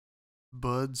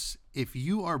Buds, if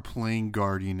you are playing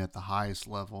Guardian at the highest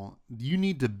level, you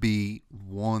need to be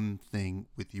one thing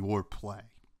with your play,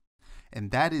 and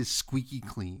that is squeaky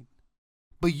clean.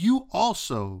 But you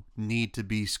also need to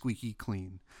be squeaky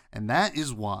clean, and that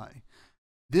is why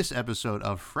this episode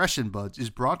of Fresh and Buds is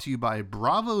brought to you by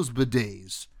Bravo's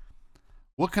Bidets.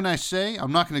 What can I say?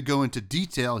 I'm not going to go into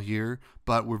detail here,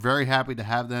 but we're very happy to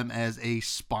have them as a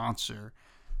sponsor.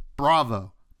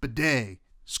 Bravo, Bidet,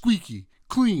 squeaky,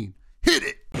 clean, hit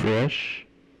it! Fresh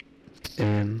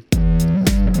and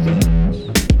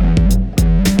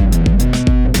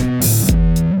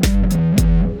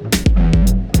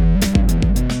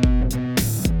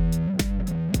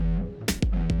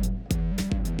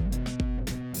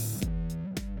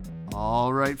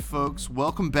All right, folks,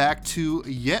 welcome back to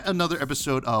yet another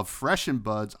episode of Fresh and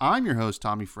Buds. I'm your host,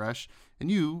 Tommy Fresh,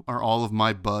 and you are all of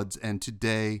my buds. And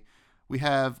today we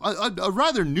have a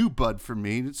rather new bud for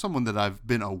me. It's someone that I've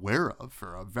been aware of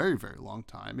for a very, very long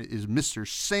time. It is Mr.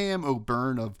 Sam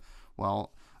O'Byrne of,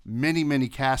 well, many, many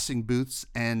casting booths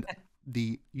and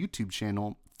the YouTube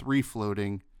channel 3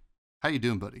 Floating. How you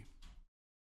doing, buddy?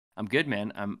 I'm good,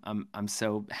 man. I'm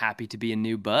so happy to be a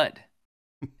new bud.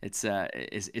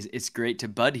 It's great to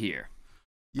bud here.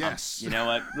 Yes. You know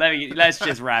what? Let's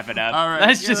just wrap it up. All right.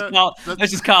 Let's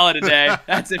just call it a day.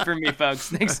 That's it for me, folks.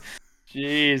 Thanks.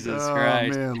 Jesus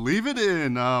Christ. Man, leave it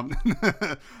in.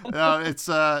 It's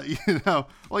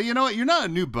well, you know what? You're not a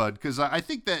new bud because I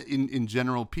think that in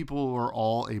general, people are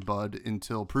all a bud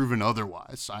until proven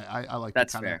otherwise. I like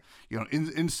That's to kind fair. of,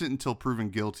 innocent until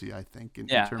proven guilty. I think in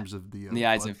terms of in the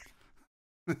eyes bud. of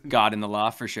God and the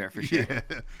law, for sure. Yeah,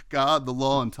 God, the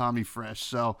law, and Tommy Fresh.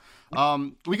 So,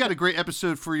 we got a great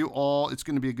episode for you all. It's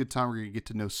going to be a good time. We're going to get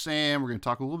to know Sam. We're going to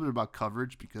talk a little bit about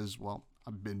coverage because, well,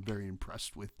 I've been very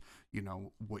impressed with,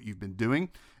 what you've been doing.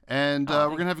 And we're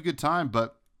going to have a good time.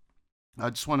 But I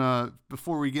just want to,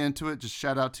 before we get into it, just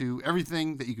shout out to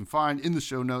everything that you can find in the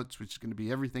show notes, which is going to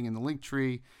be everything in the link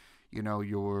tree,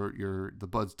 the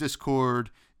Buds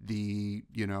Discord, the,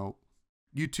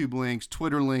 YouTube links,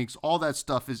 Twitter links, all that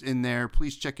stuff is in there.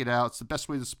 Please check it out. It's the best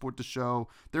way to support the show.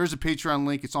 There is a Patreon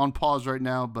link. It's on pause right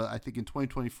now, but I think in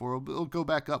 2024 it'll go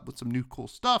back up with some new cool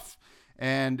stuff.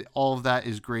 And all of that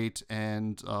is great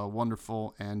and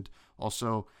wonderful. And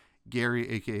also, Gary,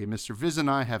 aka Mr. Viz, and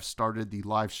I have started the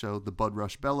live show, The Bud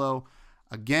Rush Bellow,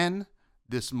 again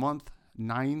this month,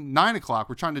 9 o'clock.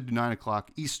 We're trying to do 9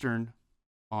 o'clock Eastern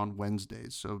on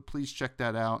Wednesdays. So please check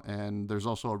that out. And there's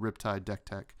also a Riptide deck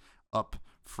tech up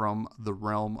from the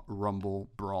Realm Rumble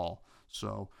Brawl.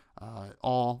 So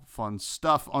all fun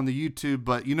stuff on the YouTube,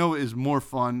 but what is more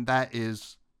fun? That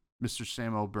is Mr.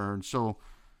 Sam O'Byrne. So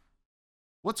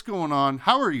what's going on?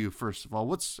 How are you, first of all?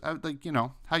 What's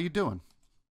how you doing?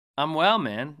 I'm well,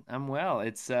 man. I'm well.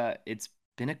 It's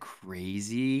been a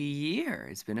crazy year.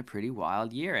 It's been a pretty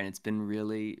wild year, and it's been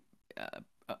really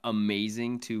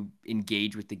amazing to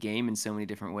engage with the game in so many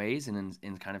different ways and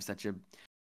in kind of such a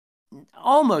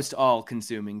almost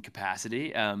all-consuming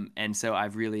capacity, and so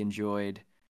I've really enjoyed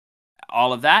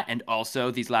all of that, and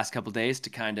also these last couple days to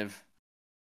kind of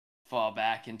fall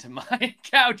back into my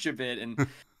couch a bit and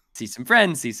see some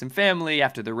friends, see some family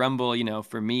after the Rumble.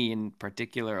 For me in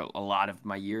particular, a lot of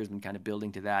my year has been kind of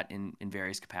building to that in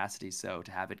various capacities. So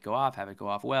to have it go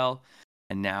off well,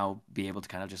 and now be able to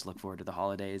kind of just look forward to the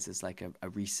holidays as like a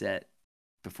reset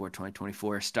before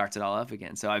 2024 starts it all up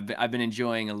again. So I've been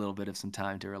enjoying a little bit of some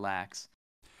time to relax,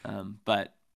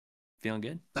 but feeling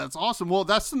good. That's awesome. Well,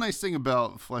 that's the nice thing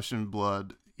about Flesh and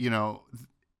Blood.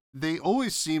 They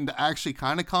always seem to actually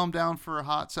kind of calm down for a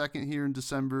hot second here in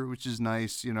December, which is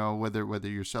nice. Whether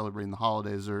you're celebrating the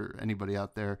holidays or anybody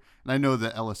out there. And I know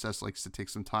that LSS likes to take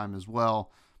some time as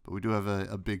well, but we do have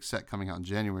a big set coming out in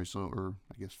January, or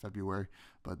I guess February.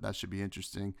 But that should be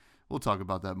interesting. We'll talk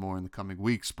about that more in the coming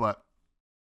weeks, but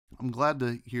I'm glad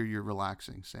to hear you're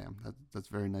relaxing, Sam. That's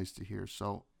very nice to hear.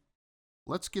 So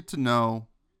let's get to know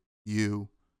you,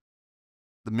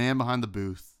 the man behind the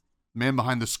booth, man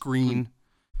behind the screen.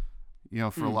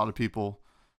 For a lot of people,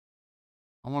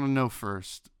 I want to know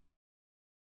first,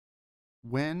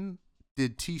 when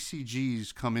did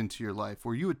TCGs come into your life?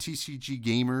 Were you a TCG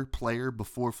gamer player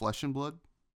before Flesh and Blood?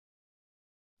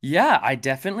 Yeah, I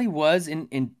definitely was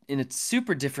in a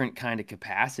super different kind of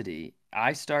capacity.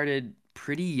 I started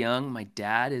pretty young. My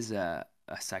dad is a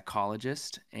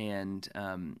psychologist and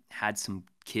had some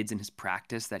kids in his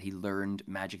practice that he learned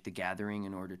Magic the Gathering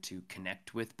in order to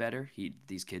connect with better.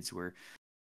 These kids were,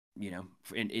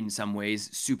 in some ways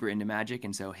super into Magic,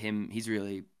 and so he's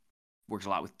really works a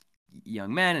lot with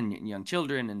young men and young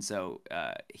children, and so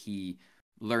he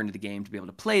learned the game to be able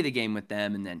to play the game with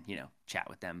them and then chat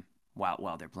with them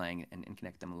while they're playing and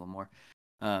connect them a little more.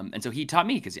 And so he taught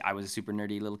me because I was a super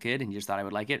nerdy little kid and he just thought I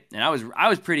would like it. And I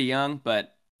was pretty young,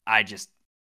 but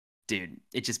dude,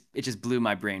 it just blew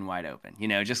my brain wide open.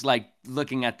 Just like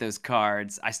looking at those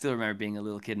cards. I still remember being a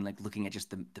little kid and like looking at just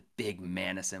the big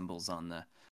mana symbols on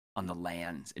the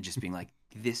lands and just being like,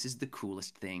 this is the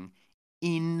coolest thing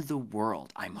in the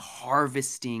world. I'm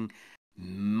harvesting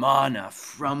mana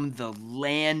from the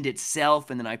land itself,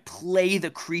 and then I play the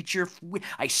creature.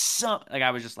 I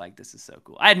was just like, this is so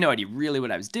cool. I had no idea really what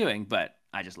I was doing, but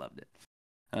I just loved it.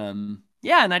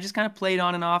 Yeah, and I just kind of played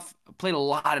on and off. Played a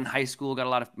lot in high school. Got a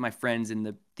lot of my friends in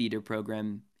the theater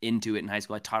program into it in high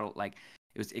school. I taught it like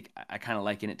I kind of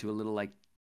liken it to a little like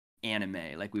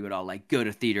anime. Like we would all like go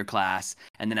to theater class,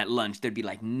 and then at lunch there'd be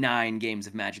like 9 games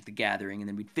of Magic the Gathering, and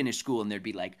then we'd finish school and there'd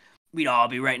be like we'd all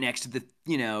be right next to the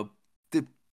the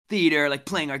theater, like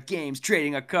playing our games,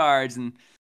 trading our cards, and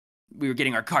we were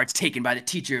getting our cards taken by the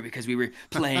teacher because we were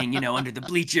playing, under the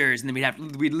bleachers, and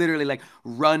then we'd literally like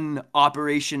run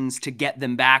operations to get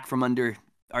them back from under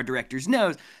our director's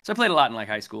nose. So I played a lot in like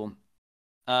high school,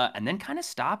 and then kind of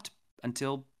stopped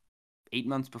until 8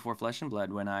 months before Flesh and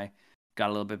Blood when I got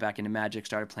a little bit back into Magic,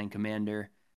 started playing Commander,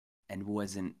 and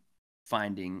wasn't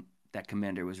finding that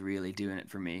Commander was really doing it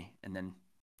for me, and then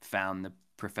found the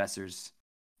professor's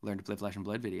Learn to Play Flesh and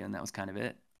Blood video, and that was kind of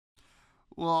it.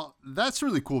 Well, that's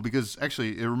really cool because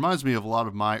actually it reminds me of a lot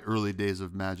of my early days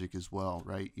of Magic as well,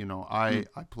 right? I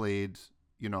played,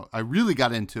 I really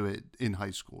got into it in high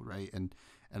school, right? And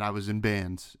I was in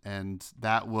band, and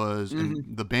that was,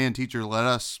 and the band teacher let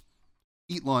us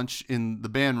eat lunch in the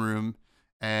band room,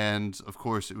 and of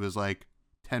course it was like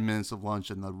 10 minutes of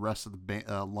lunch, and the rest of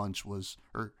the lunch was,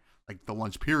 or like the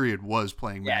lunch period was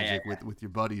playing Magic with your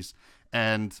buddies,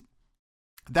 and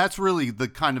that's really the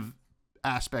kind of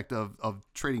aspect of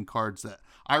trading cards that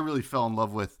I really fell in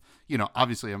love with.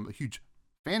 Obviously I'm a huge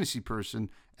fantasy person,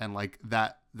 and like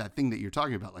that thing that you're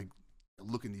talking about, like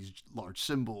looking at these large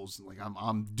symbols and like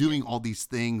I'm doing all these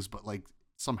things, but like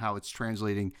somehow it's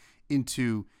translating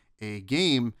into a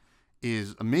game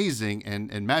is amazing.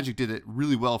 And Magic did it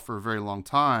really well for a very long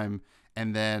time.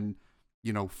 And then,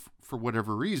 for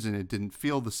whatever reason, it didn't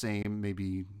feel the same,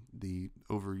 maybe the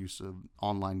overuse of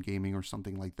online gaming or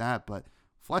something like that. But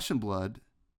Flesh and Blood,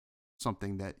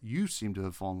 something that you seem to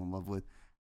have fallen in love with,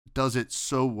 does it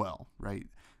so well, right?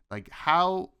 Like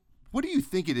what do you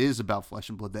think it is about Flesh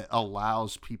and Blood that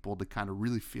allows people to kind of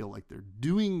really feel like they're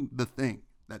doing the thing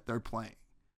that they're playing?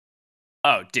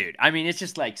 Oh, dude. I mean, it's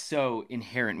just like so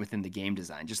inherent within the game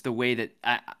design. Just the way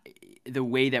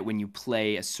that when you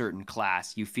play a certain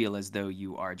class, you feel as though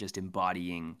you are just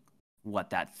embodying what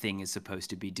that thing is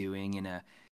supposed to be doing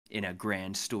in a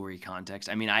grand story context.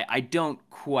 I mean, I don't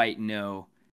quite know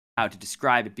how to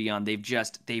describe it beyond they've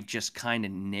just kind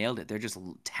of nailed it. They're just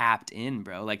tapped in,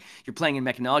 bro. Like you're playing in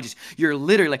Mechanologies, you're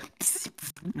literally like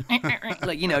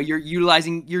like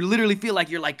you literally feel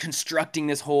like you're like constructing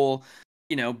this whole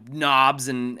knobs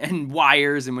and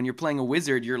wires, and when you're playing a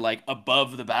wizard, you're like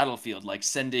above the battlefield, like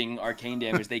sending arcane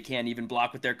damage they can't even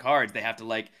block with their cards. They have to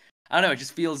like, I don't know, it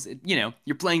just feels,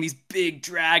 you're playing these big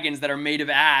dragons that are made of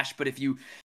ash, but if you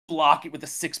block it with a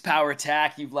 6 power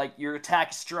attack, you've like, your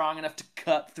attack is strong enough to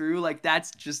cut through. Like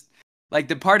that's just like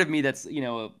the part of me that's,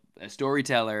 a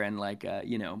storyteller, and like,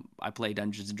 I play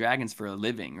Dungeons and Dragons for a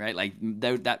living, right? Like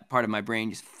that part of my brain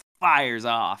just fires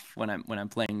off when I'm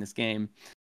playing this game.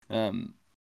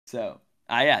 So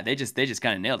they just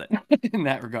kind of nailed it in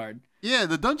that regard. Yeah,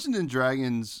 the Dungeons and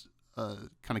Dragons kind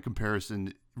of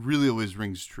comparison really always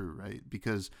rings true, right?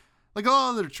 Because like a lot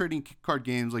of other trading card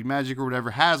games, like Magic or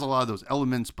whatever, has a lot of those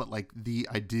elements, but like the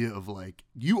idea of like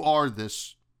you are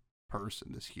this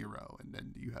person, this hero, and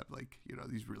then you have like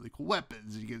these really cool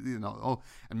weapons. You get and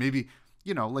maybe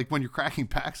like when you're cracking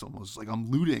packs, almost like I'm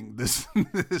looting this.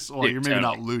 Or you're maybe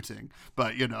not looting,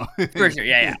 but for sure,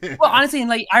 yeah. Well, honestly, and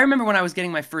like I remember when I was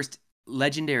getting my first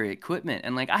legendary equipment,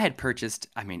 and like I had purchased.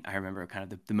 I mean, I remember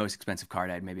kind of the most expensive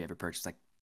card I'd maybe ever purchased, like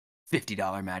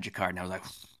 $50 Magic card, and I was like,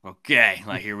 okay,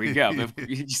 like here we go.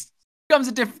 It just becomes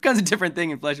a different thing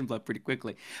in Flesh and Blood pretty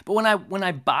quickly. But when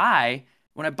I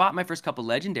bought my first couple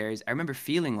legendaries, I remember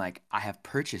feeling like I have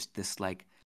purchased this like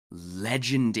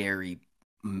legendary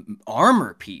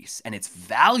armor piece, and it's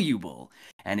valuable,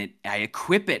 and I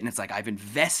equip it, and it's like I've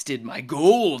invested my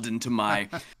gold into my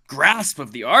grasp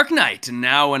of the Arknight, and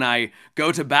now when I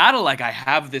go to battle, like I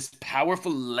have this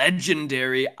powerful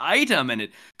legendary item, and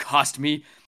it cost me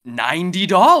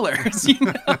 $90.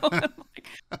 Like,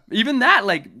 even that,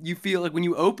 like you feel like when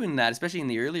you open that, especially in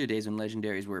the earlier days when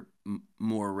legendaries were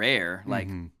more rare, like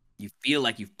you feel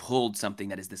like you've pulled something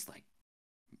that is this like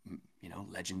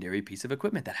legendary piece of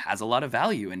equipment that has a lot of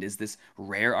value and is this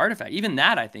rare artifact. Even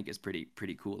that I think is pretty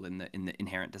cool in the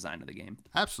inherent design of the game.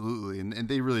 Absolutely, and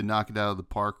they really knock it out of the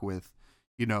park with,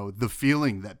 the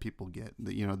feeling that people get,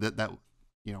 that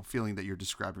feeling that you're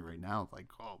describing right now, like,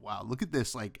 oh wow, look at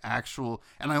this, like actual,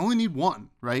 and I only need one,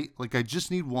 right? Like I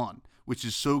just need one, which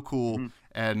is so cool. Mm-hmm.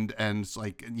 and it's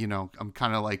like, I'm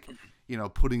kind of like,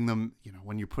 putting them,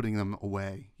 when you're putting them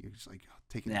away, you're just like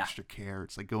taking extra care.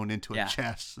 It's like going into a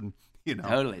chest, and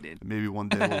totally, dude. Maybe one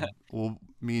day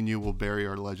me and you will bury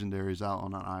our legendaries out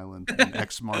on an island, and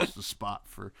X marks the spot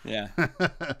for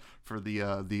for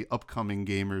the upcoming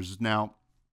gamers. Now,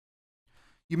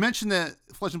 you mentioned that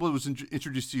Flesh and Blood was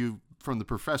introduced to you from the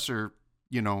Professor.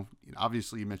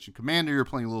 Obviously you mentioned Commander. You're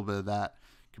playing a little bit of that.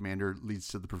 Commander leads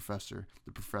to the Professor.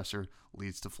 The Professor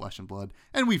leads to Flesh and Blood.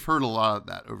 And we've heard a lot of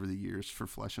that over the years for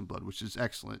Flesh and Blood, which is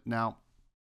excellent. Now,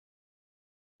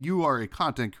 you are a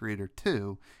content creator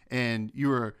too, and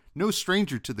you are no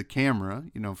stranger to the camera,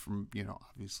 from,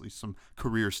 obviously some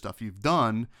career stuff you've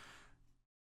done,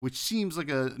 which seems like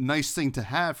a nice thing to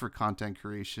have for content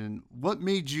creation. What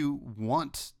made you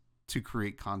want to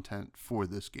create content for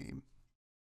this game?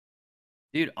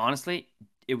 Dude, honestly,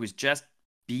 it was just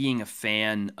being a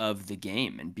fan of the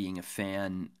game and being a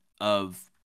fan of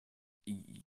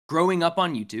growing up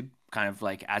on YouTube, kind of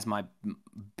like as my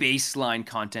baseline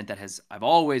content I've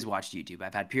always watched YouTube.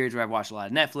 I've had periods where I've watched a lot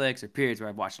of Netflix or periods where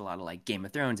I've watched a lot of like Game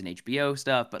of Thrones and HBO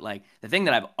stuff. But like the thing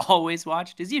that I've always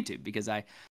watched is YouTube, because I've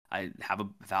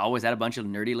always had a bunch of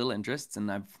nerdy little interests,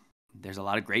 and there's a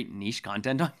lot of great niche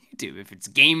content on YouTube. If it's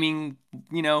gaming,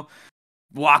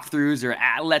 walkthroughs or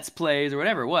let's plays or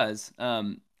whatever it was.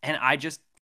 And I just,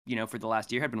 for the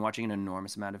last year had been watching an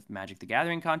enormous amount of Magic the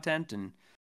Gathering content and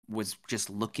was just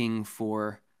looking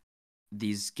for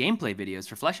these gameplay videos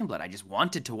for Flesh and Blood. I just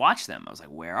wanted to watch them. I was like,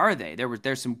 where are they?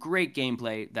 There's some great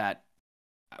gameplay that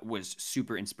was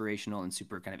super inspirational and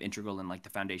super kind of integral in like the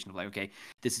foundation of like, okay,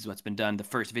 this is what's been done. The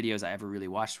first videos I ever really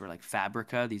watched were like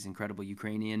Fabrica, these incredible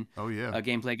Ukrainian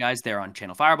gameplay guys. They're on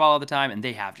Channel Fireball all the time, and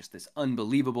they have just this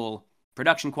unbelievable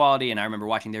production quality. And I remember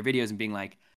watching their videos and being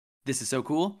like, this is so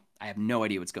cool. I have no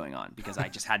idea what's going on, because I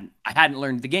just hadn't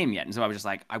learned the game yet. And so I was just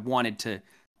like, I wanted to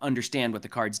understand what the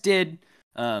cards did.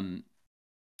 And,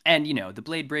 the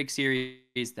Blade Break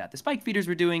series that the Spike Feeders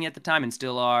were doing at the time and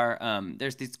still are,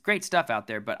 there's this great stuff out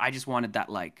there, but I just wanted that,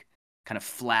 like, kind of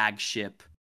flagship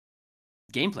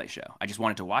gameplay show. I just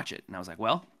wanted to watch it. And I was like,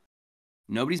 well,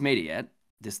 nobody's made it yet.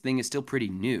 This thing is still pretty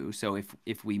new. So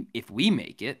if we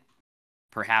make it,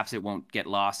 perhaps it won't get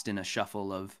lost in a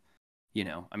shuffle of,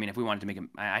 if we wanted to make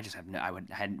I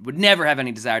would never have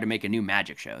any desire to make a new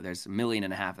Magic show. There's 1.5 million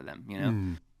of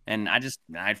them, And I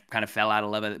kind of fell out of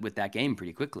love with that game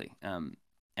pretty quickly.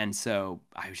 And so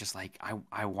I was just like,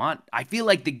 I feel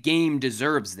like the game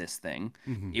deserves this thing.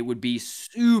 Mm-hmm. It would be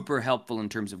super helpful in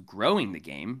terms of growing the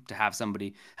game to have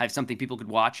something people could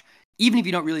watch. Even if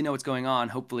you don't really know what's going on,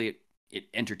 hopefully it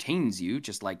entertains you,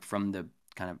 just like from the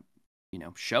kind of,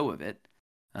 show of it.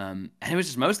 And it was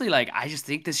just mostly like, I just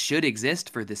think this should exist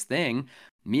for this thing.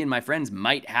 Me and my friends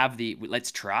might have let's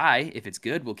try. If it's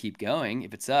good, we'll keep going.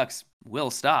 If it sucks,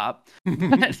 we'll stop.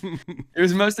 It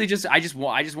was mostly just, I just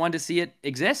wanted to see it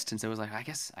exist. And so it was like, I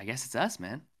guess it's us,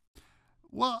 man.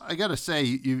 Well, I gotta say,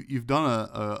 you've done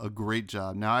a great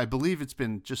job. Now, I believe it's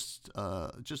been just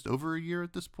over a year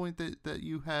at this point that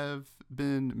you have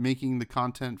been making the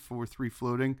content for 3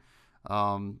 Floating.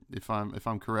 If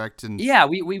I'm correct. And yeah,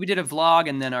 we did a vlog,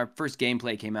 and then our first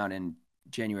gameplay came out in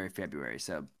January, February.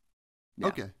 So yeah,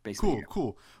 okay,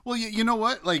 cool. Well, you know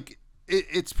what? Like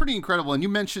it's pretty incredible. And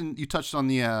you touched on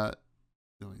the,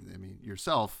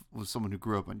 yourself was someone who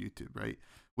grew up on YouTube, right?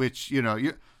 Which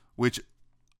which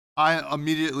I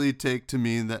immediately take to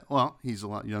mean that, well, he's a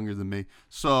lot younger than me.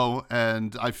 So,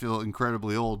 and I feel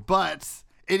incredibly old, but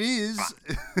it is,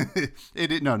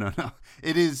 no.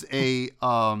 It is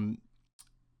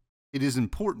it is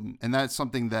important. And that's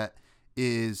something that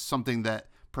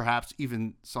perhaps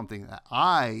even something that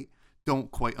I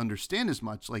don't quite understand as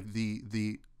much. Like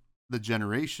the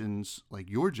generations, like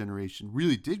your generation,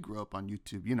 really did grow up on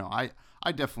YouTube.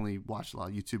 I definitely watched a lot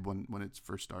of YouTube when it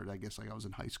first started. I guess like I was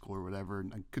in high school or whatever,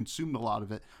 and I consumed a lot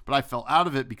of it, but I fell out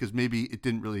of it because maybe it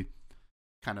didn't really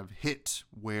kind of hit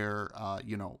where I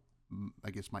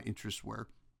guess my interests were.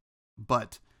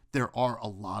 But there are a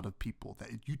lot of people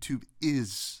that YouTube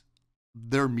is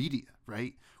their media,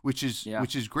 right? Which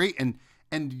is great.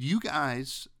 And you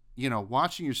guys,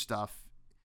 watching your stuff,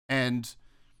 and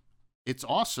it's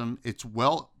awesome. It's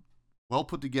well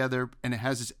put together, and it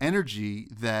has this energy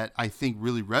that I think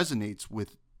really resonates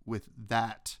with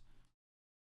that,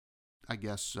 I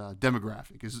guess,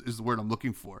 demographic is the word I'm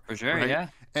looking for. For sure, right? yeah.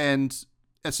 And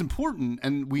it's important,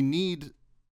 and we need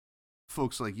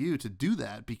folks like you to do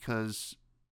that, because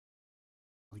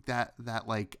like that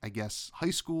like, I guess,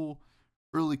 high school,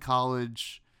 early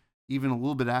college, even a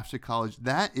little bit after college,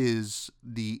 that is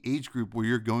the age group where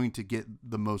you're going to get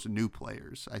the most new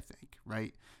players, I think,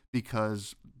 right?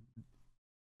 Because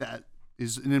that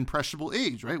is an impressionable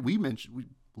age, right? We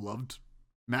loved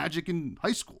Magic in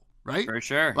high school, right? For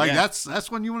sure. Like yeah. that's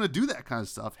when you want to do that kind of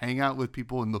stuff, hang out with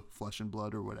people in the flesh and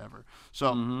blood or whatever.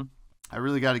 So Mm-hmm. I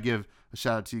really got to give a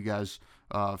shout out to you guys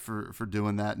for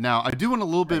doing that. Now, I do want a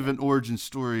little bit of an origin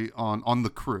story on the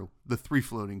crew, the Three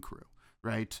Floating crew,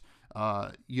 right?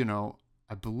 You know,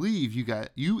 I believe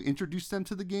you introduced them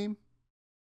to the game.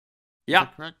 Is Yeah.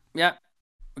 that correct? Yeah.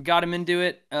 Got him into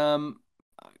it. Aiden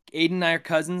and I are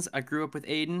cousins. I grew up with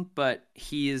Aiden, but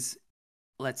he is,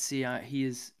 he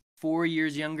is 4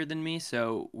 years younger than me.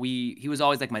 So he was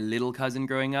always like my little cousin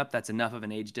growing up. That's enough of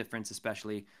an age difference,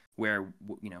 especially where,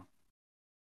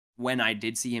 when I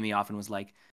did see him, he often was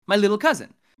like my little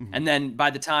cousin. Mm-hmm. And then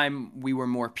by the time we were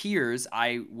more peers,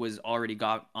 I was already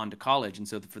got onto college. And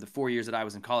so for the 4 years that I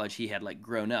was in college, he had like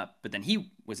grown up, but then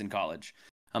he was in college.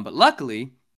 But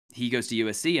luckily he goes to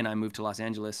USC and I moved to Los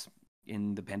Angeles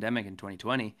in the pandemic in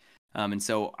 2020. And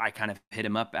so I kind of hit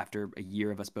him up after a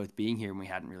year of us both being here and we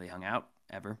hadn't really hung out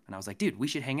ever. And I was like, dude, we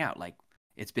should hang out. Like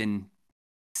it's been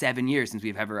 7 years since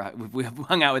we've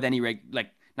hung out with any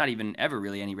not even ever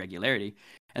really any regularity.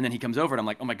 And then he comes over and I'm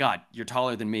like, oh my God, you're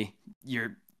taller than me.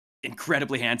 You're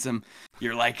incredibly handsome.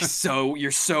 You're like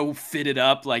you're so fitted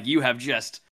up. Like you look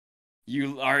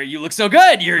so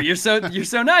good. You're so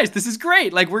nice. This is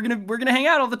great. Like we're gonna hang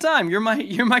out all the time. You're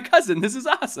my cousin. This is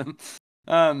awesome.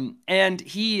 And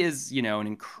he is, an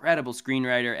incredible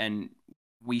screenwriter, and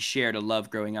we shared a love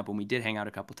growing up when we did hang out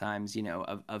a couple times,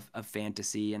 of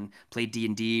fantasy, and played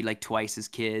D&D like twice as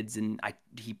kids. And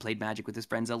he played Magic with his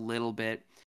friends a little bit.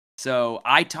 So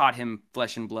I taught him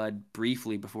Flesh and Blood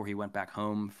briefly before he went back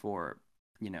home for,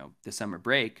 the summer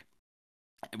break,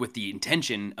 with the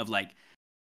intention of like,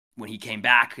 when he came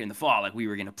back in the fall, like we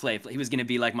were going to play, he was going to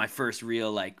be like my first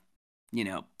real, like,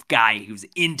 guy who was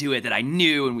into it that I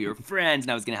knew, and we were friends,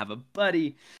 and I was going to have a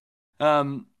buddy.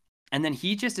 And then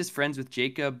he just is friends with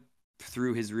Jacob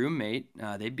through his roommate.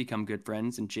 They've become good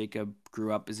friends, and Jacob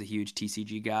grew up as a huge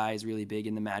TCG guy, is really big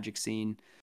in the Magic scene.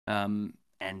 And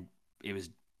it was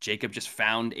Jacob just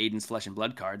found Aiden's Flesh and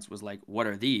Blood cards, was like, what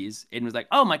are these? Aiden was like,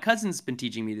 oh, my cousin's been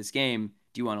teaching me this game.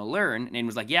 Do you want to learn? And Aiden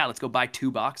was like, yeah, let's go buy 2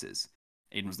 boxes.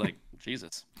 Aiden was like,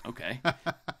 Jesus, okay.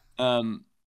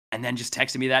 And then just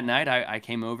texted me that night. I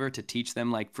came over to teach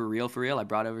them, like, for real. I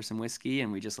brought over some whiskey,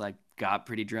 and we just, like, got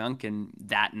pretty drunk. And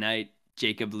that night,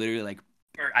 Jacob literally, like,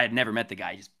 I had never met the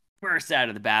guy. He just burst out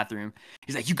of the bathroom.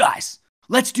 He's like, you guys,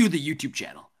 let's do the YouTube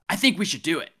channel. I think we should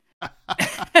do it.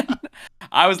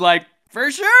 I was like, for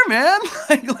sure, man.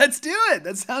 Like, let's do it.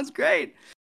 That sounds great.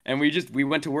 And we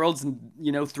went to Worlds, and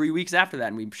 3 weeks after that,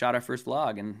 and we shot our first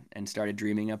vlog and started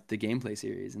dreaming up the gameplay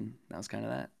series, and that was kind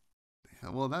of that. Yeah,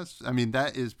 well,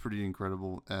 that is pretty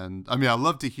incredible, and I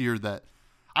love to hear that.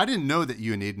 I didn't know that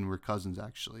you and Aiden were cousins,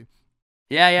 actually.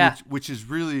 Yeah. Which is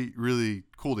really, really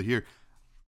cool to hear.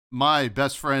 My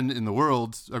best friend in the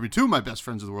world, 2 of my best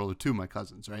friends in the world are 2 of my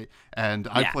cousins, right? And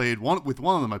I played with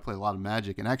one of them. I played a lot of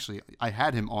Magic, and actually, I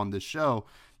had him on this show.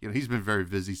 He's been very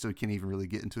busy, so he can't even really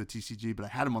get into a TCG. But I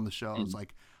had him on the show. I was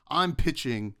like, I'm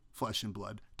pitching Flesh and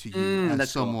Blood to you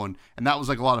as someone, cool. And that was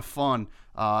like a lot of fun.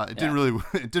 It didn't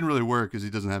really work because he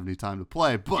doesn't have any time to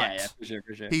play. But for sure.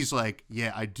 He's like,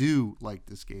 yeah, I do like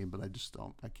this game, but I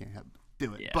can't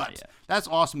do it. Yeah, but that's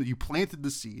awesome that you planted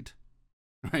the seed.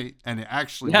 Right, and it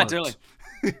actually worked. Totally.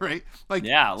 Right, like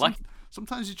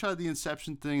sometimes you try the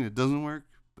Inception thing and it doesn't work,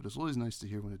 but it's always nice to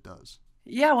hear when it does.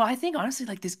 Yeah, well, I think honestly,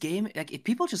 like this game, like if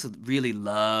people just really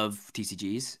love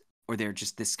TCGs, or they're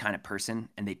just this kind of person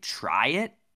and they try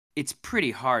it, it's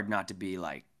pretty hard not to be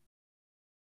like,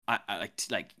 I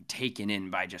like taken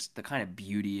in by just the kind of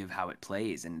beauty of how it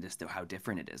plays and just how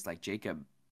different it is. Like Jacob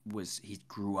he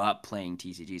grew up playing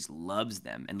TCGs, loves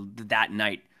them, and that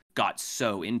night got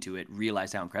so into it,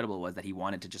 realized how incredible it was that he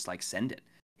wanted to just like send it.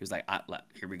 He was like,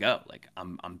 here we go. Like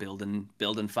I'm building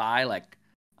Fi. Like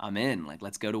I'm in. Like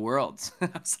let's go to Worlds. I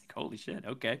was like, holy shit.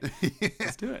 Okay,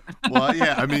 let's do it. Well,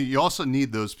 yeah. You also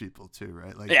need those people too,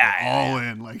 right? Like all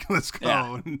in. Like let's go.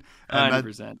 Yeah. And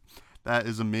 100%. That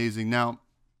is amazing. Now,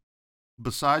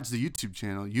 besides the YouTube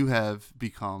channel, you have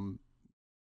become,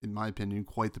 in my opinion,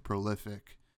 quite the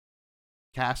prolific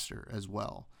caster as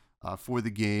well. For the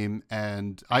game,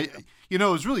 and it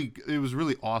was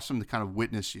really awesome to kind of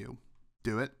witness you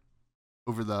do it,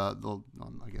 over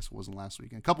I guess it wasn't last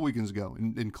weekend, a couple weekends ago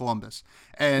in Columbus,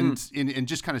 and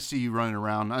just kind of see you running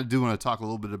around. I do want to talk a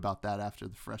little bit about that after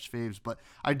the fresh faves, but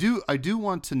I do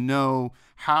want to know,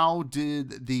 how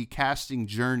did the casting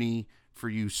journey for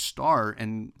you start,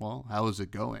 and well, how is it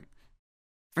going?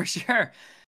 For sure,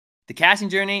 the casting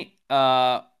journey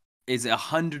is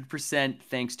 100%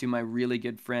 thanks to my really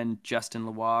good friend Justin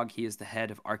Lawag. He is the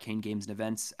head of Arcane Games and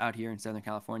Events out here in Southern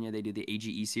California. They do the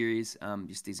AGE series,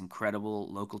 just these incredible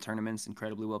local tournaments,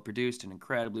 incredibly well produced and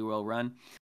incredibly well run.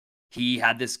 He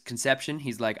had this conception.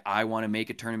 He's like, I want to make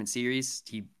a tournament series.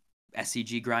 He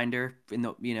SCG grinder in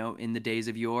the days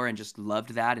of yore, and just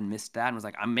loved that and missed that, and was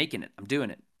like, I'm making it. I'm doing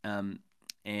it.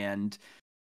 And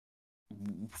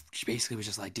she basically was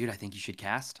just like, dude, I think you should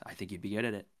cast. I think you'd be good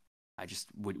at it.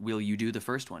 Will you do the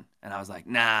first one? And I was like,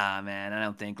 nah, man, I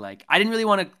don't think, like, I didn't really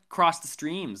want to cross the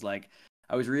streams. Like,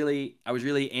 I was really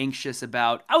anxious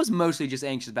about, I was mostly just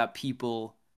anxious about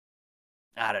people,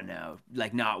 I don't know,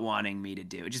 like not wanting me to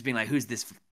do it. Just being like, who's this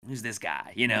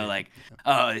guy? Like,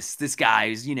 oh, this guy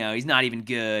is, he's not even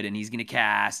good, and he's going to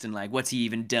cast, and like, what's he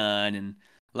even done? And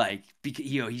like,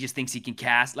 he just thinks he can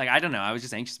cast. Like, I don't know. I was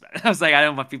just anxious about it. I was like, I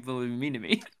don't want people to be mean to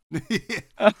me.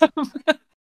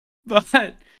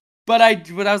 But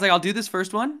I was like, I'll do this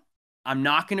first one. I'm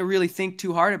not going to really think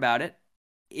too hard about it.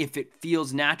 If it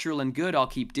feels natural and good, I'll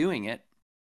keep doing it.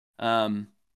 And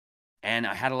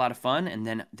I had a lot of fun. And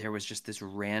then there was just this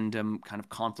random kind of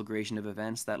conflagration of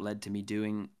events that led to me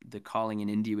doing the calling in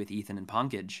Indy with Ethan and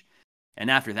Punkage. And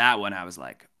after that one, I was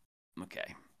like,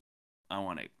 okay, I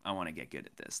want to get good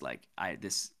at this. Like, I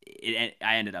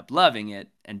ended up loving it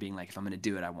and being like, if I'm going to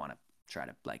do it, I want to try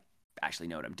to like actually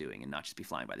know what I'm doing and not just be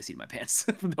flying by the seat of my pants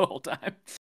the whole time.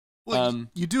 Well,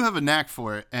 you do have a knack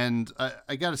for it, and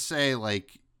I gotta say,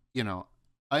 like,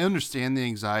 I understand the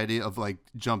anxiety of like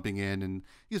jumping in, and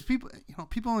because people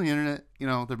on the internet,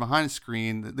 they're behind a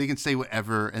screen, they can say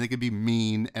whatever, and they can be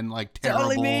mean and like terrible,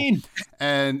 totally mean,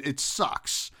 and it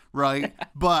sucks, right?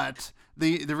 But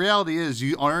the reality is,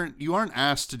 you aren't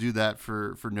asked to do that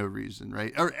for no reason,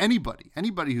 right? Or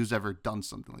anybody who's ever done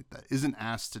something like that isn't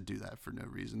asked to do that for no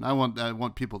reason. I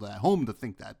want people at home to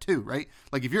think that too, right?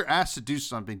 Like, if you're asked to do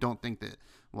something, don't think that,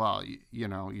 well, you're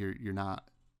not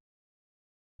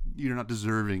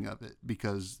deserving of it,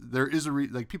 because there is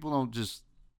like, people don't just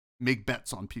make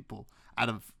bets on people out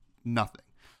of nothing.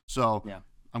 So yeah.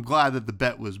 I'm glad that the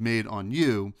bet was made on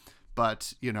you,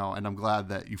 but and I'm glad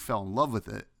that you fell in love with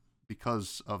it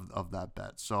because of that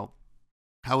bet. So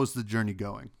how is the journey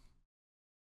going?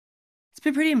 It's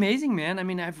been pretty amazing, man. I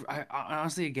mean, I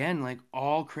honestly, again, like,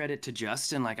 all credit to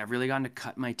Justin. Like, I've really gotten to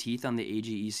cut my teeth on the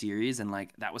AGE series, and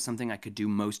like, that was something I could do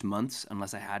most months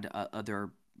unless I had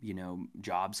other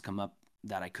jobs come up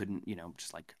that I couldn't,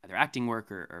 just like either acting work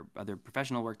or other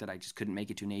professional work that I just couldn't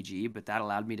make it to an AGE. But that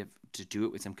allowed me to do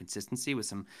it with some consistency, with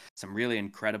some really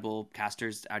incredible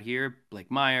casters out here, Blake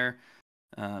Meyer,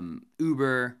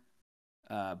 Uber,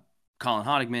 Colin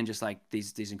Honigman, just like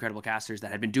these incredible casters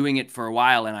that had been doing it for a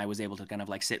while, and I was able to kind of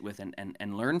like sit with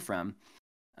and learn from.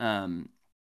 And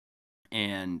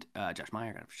Josh Meyer,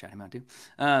 I gotta shout him out too.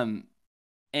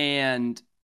 And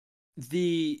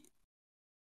the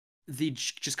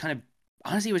just kind of,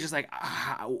 honestly, it was just like,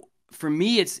 for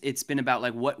me, it's been about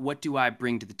like, what do I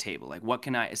bring to the table? Like, what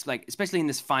can I, it's like, especially in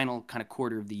this final kind of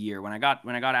quarter of the year, when I got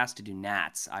asked to do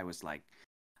Nats, I was like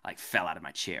fell out of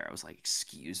my chair. I was like,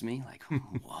 excuse me, like,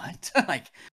 what? Like,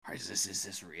 is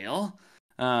this real?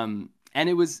 And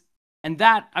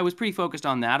that I was pretty focused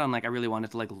on that, on like, I really wanted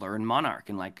to like learn Monarch,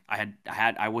 and like,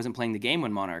 I wasn't playing the game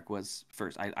when Monarch was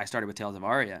first. I started with Tales of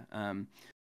Aria.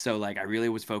 So like, I really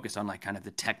was focused on like kind of the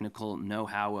technical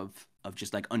know-how of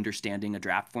just like understanding a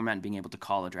draft format and being able to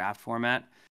call a draft format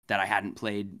that I hadn't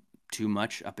played too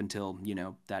much up until,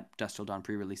 that Dusk Till Dawn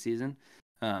pre-release season.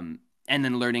 And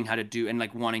then learning how to do, and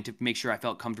like wanting to make sure I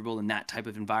felt comfortable in that type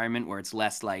of environment where it's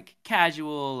less like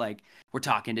casual, like we're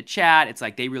talking to chat. It's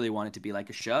like they really want it to be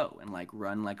like a show and like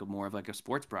run like more of like a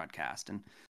sports broadcast.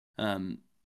 And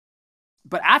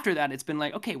but after that, it's been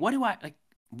like, okay, what do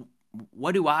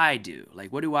I do?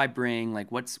 Like, what do I bring?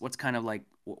 Like, what's kind of like,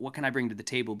 what can I bring to the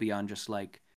table beyond just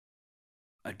like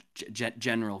a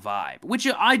general vibe, which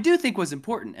I do think was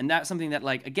important. And that's something that,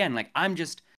 like, again, like, I'm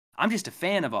just a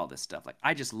fan of all this stuff. Like,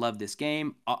 I just love this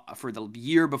game. For the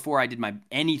year before I did my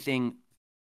anything,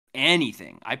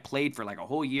 I played for like a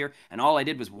whole year, and all I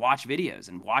did was watch videos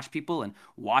and watch people and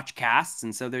watch casts.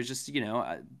 And so there's just,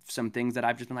 some things that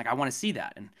I've just been like, I want to see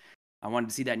that. And I wanted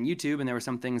to see that in YouTube. And there were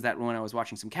some things that when I was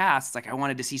watching some casts, like, I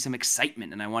wanted to see some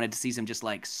excitement, and I wanted to see some just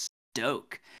like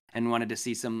stoke, and wanted to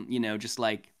see some, just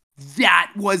like,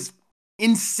 that was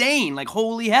insane. Like,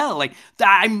 holy hell.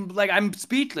 I'm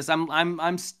speechless.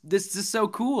 This is so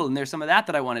cool. And there's some of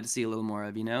that I wanted to see a little more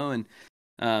of,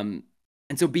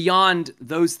 and so beyond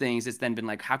those things, it's then been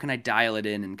like, how can I dial it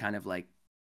in and kind of like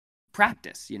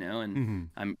practice, and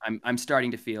I'm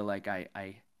starting to feel like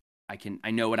I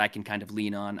know what I can kind of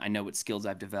lean on. I know what skills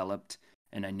I've developed,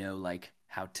 and I know like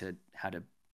how to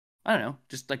I don't know,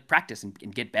 just like practice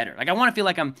and get better. Like I want to feel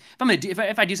like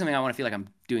if I do something, I want to feel like I'm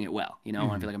doing it well. I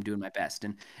want to feel like I'm doing my best.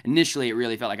 And initially, it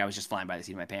really felt like I was just flying by the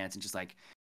seat of my pants and just like,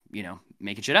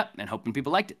 making shit up and hoping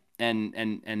people liked it. And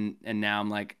now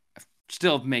I'm like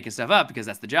still making stuff up because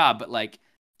that's the job, but like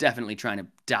definitely trying to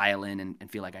dial in and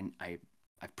feel like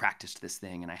I've practiced this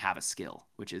thing and I have a skill,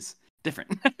 which is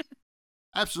different.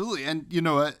 Absolutely. And you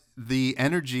know what? The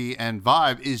energy and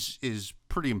vibe is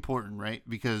pretty important, right?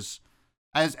 Because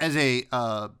as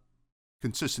a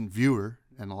consistent viewer,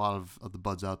 and a lot of the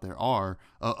buds out there are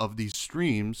of these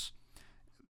streams,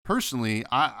 personally,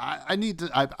 I need to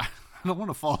I don't want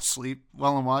to fall asleep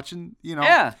while I'm watching,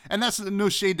 Yeah. And that's no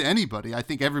shade to anybody. I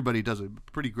think everybody does a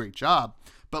pretty great job,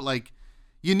 but like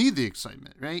you need the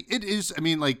excitement, right? It is. I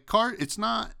mean, like it's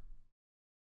not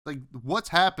like what's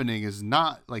happening is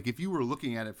not like if you were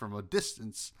looking at it from a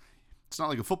distance. It's not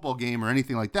like a football game or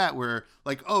anything like that where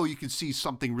like, oh, you can see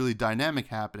something really dynamic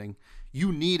happening.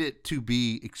 You need it to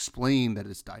be explained that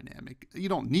it's dynamic. You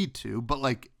don't need to, but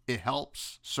like it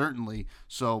helps certainly.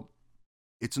 So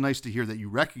it's nice to hear that you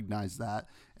recognize that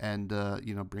and,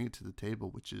 bring it to the table,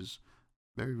 which is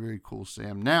very, very cool,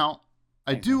 Sam. Now,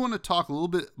 I do want to talk a little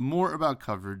bit more about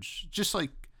coverage, just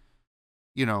like,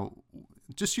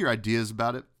 just your ideas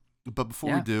about it. But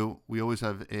before we do, we always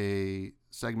have a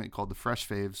segment called the Fresh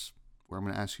Faves, where I'm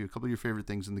going to ask you a couple of your favorite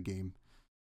things in the game.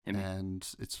 And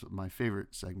it's my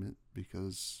favorite segment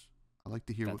because I like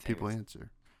to hear what people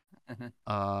answer.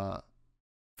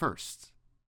 First,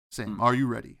 Sam, are you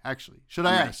ready? Actually, should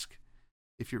I ask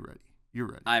if you're ready? You're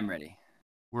ready. I'm ready.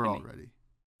 We're all ready.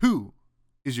 Who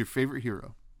is your favorite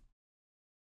hero?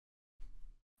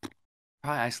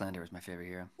 Probably Icelander was my favorite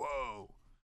hero. Whoa.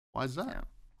 Why is that?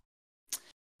 Yeah.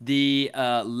 The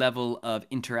level of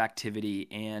interactivity,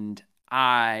 and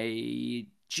I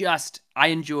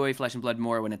enjoy Flesh and Blood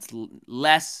more when it's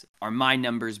less are my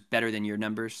numbers better than your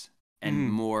numbers,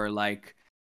 and more like,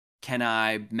 can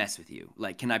I mess with you?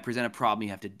 Like, can I present a problem you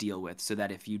have to deal with so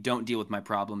that if you don't deal with my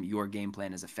problem, your game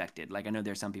plan is affected? Like, I know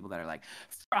there's some people that are like,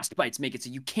 frostbites make it so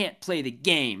you can't play the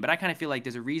game, but I kind of feel like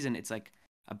there's a reason it's like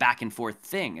a back and forth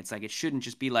thing. It's like, it shouldn't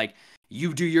just be like,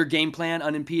 you do your game plan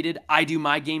unimpeded, I do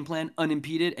my game plan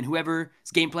unimpeded, and whoever's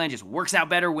game plan just works out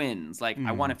better wins. Like,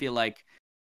 I want to feel like,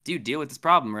 dude, deal with this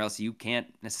problem or else you can't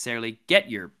necessarily get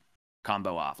your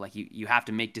combo off. Like, you have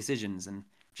to make decisions, and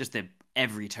just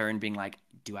every turn being like,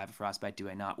 do I have a frostbite? Do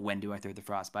I not? When do I throw the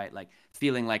frostbite? Like,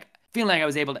 feeling like I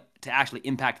was able to actually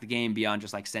impact the game beyond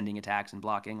just like sending attacks and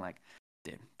blocking. Like,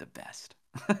 dude, the best.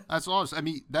 That's awesome. I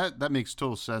mean, that makes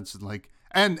total sense. And like,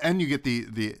 and you get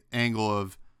the angle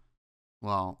of,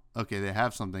 well, okay, they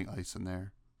have something ice in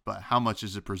there, but how much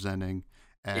is it presenting?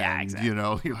 And, exactly.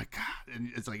 you're like, God, and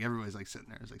it's like everybody's like sitting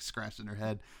there, it's like scratching their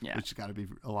head, which has got to be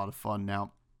a lot of fun.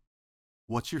 Now,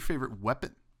 what's your favorite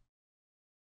weapon?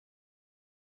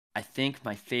 I think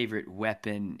my favorite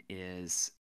weapon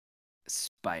is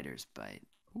Spider's Bite.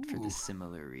 For the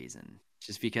similar reason.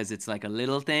 Just because it's like a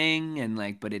little thing, and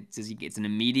like, but it's an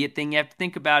immediate thing you have to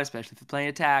think about, especially if you're playing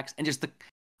attacks. And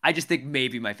I just think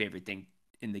maybe my favorite thing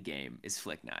in the game is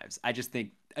Flick Knives. I just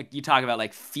think you talk about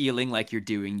like feeling like you're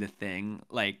doing the thing.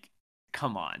 Like,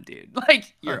 come on, dude.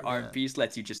 Like, your arm piece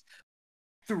lets you just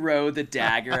throw the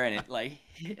dagger, and it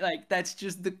like that's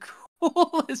just the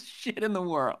coolest shit in the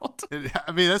world.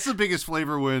 I mean, that's the biggest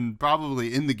flavor win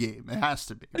probably in the game. It has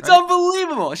to be. It's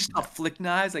unbelievable. It's just a Flick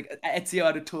Knives, like Ezio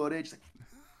Auditore, just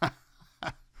like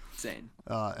insane.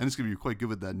 And it's gonna be quite good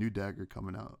with that new dagger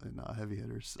coming out in Heavy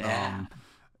Hitters. Yeah.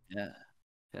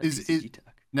 Is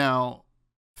now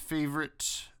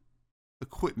favorite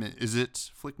equipment? Is it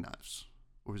Flick Knives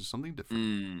or is it something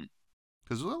different?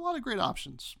 Because there's a lot of great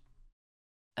options.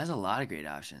 There's a lot of great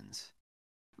options.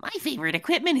 My favorite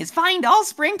equipment is Find All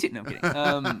Spring to. No,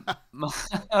 I'm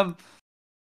kidding.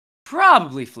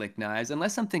 Probably Flick Knives,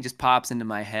 unless something just pops into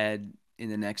my head in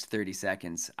the next 30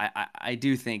 seconds. I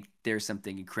do think there's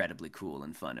something incredibly cool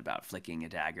and fun about flicking a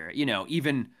dagger.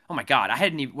 Even, oh my God,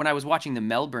 when I was watching the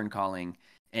Melbourne Calling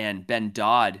and Ben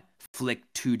Dodd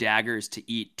flicked 2 daggers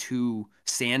to eat 2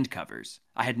 sand covers.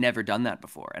 I had never done that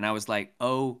before. And I was like,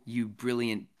 oh, you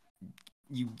brilliant,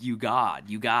 you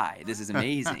guy, this is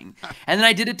amazing. And then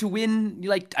I did it to win,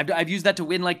 like, I've used that to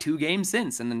win like 2 games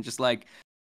since. And then just like,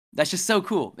 that's just so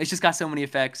cool. It's just got so many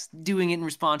effects. Doing it in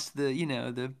response to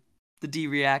the the D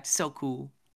react. So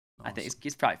cool. Awesome. I think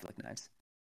it's probably Flick Knives.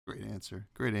 Great answer.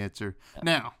 Great answer. Yeah.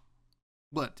 Now,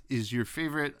 what is your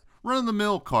favorite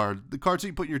run-of-the-mill card? The cards that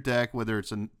you put in your deck, whether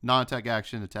it's a non-attack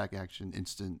action, attack action,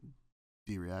 instant,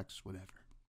 D-reacts, whatever.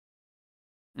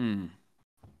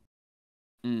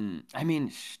 I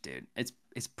mean, dude,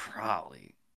 it's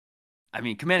probably. I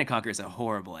mean, Command and Conquer is a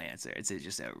horrible answer. It's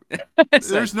just a.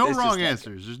 There's no wrong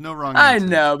answers. There's no wrong answers.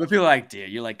 I know, but people are like, dude,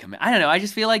 you're like Command. I don't know. I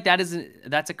just feel like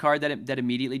that's a card that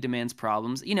immediately demands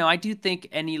problems. You know, I do think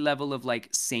any level of like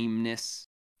sameness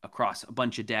across a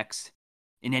bunch of decks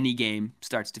in any game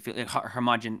starts to feel like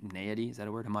homogeneity. Is that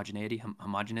a word? Homogeneity,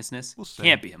 homogeneousness. We'll say,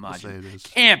 Can't be we'll say homogeneous. it is.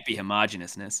 Can't be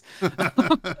homogeneousness.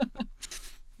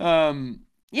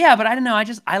 Yeah, but I don't know.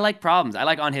 I like problems. I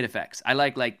like on-hit effects. I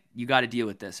like you got to deal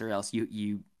with this, or else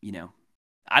you know.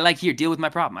 I like here deal with my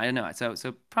problem. I don't know.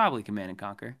 So probably Command and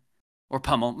Conquer, or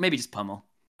Pummel. Maybe just Pummel.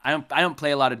 I don't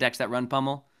play a lot of decks that run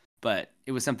Pummel, but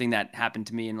it was something that happened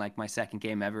to me in like my second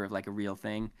game ever of like a real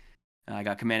thing. I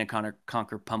got Command and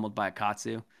Conquer pummeled by a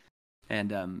Katsu,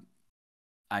 and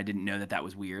I didn't know that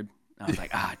was weird. I was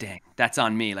like, dang, that's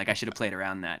on me. Like, I should have played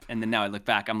around that. And then now I look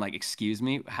back, I'm like, excuse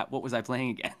me, what was I playing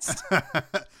against?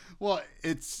 Well,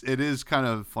 it is kind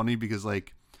of funny because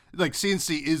like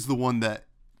CNC is the one that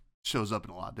shows up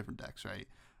in a lot of different decks, right?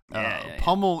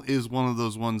 Pummel is one of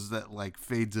those ones that like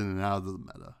fades in and out of the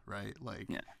meta, right? Like,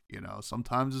 you know,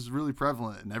 sometimes it's really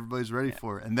prevalent and everybody's ready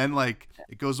for it. And then like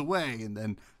it goes away and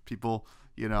then people,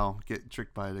 you know, get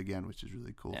tricked by it again, which is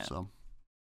really cool. Yeah. So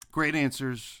great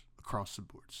answers across the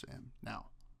board, Sam. Now,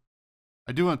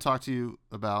 I do want to talk to you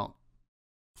about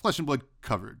Flesh and Blood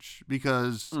coverage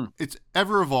because it's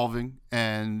ever evolving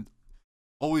and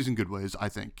always in good ways, I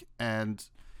think.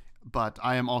 But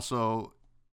I am also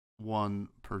one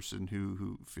person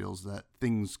who feels that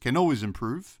things can always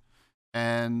improve,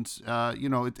 and you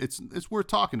know, it's worth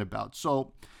talking about.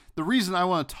 So the reason I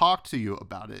want to talk to you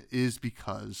about it is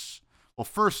because, well,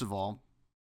 first of all,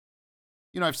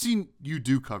 you know, I've seen you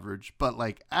do coverage, but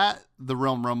like at the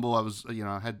Realm Rumble,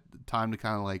 I had time to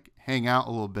kind of like hang out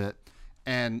a little bit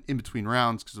and in between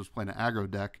rounds because I was playing an aggro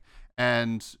deck,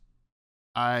 and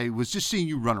I was just seeing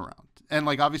you run around. And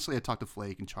like, obviously I talked to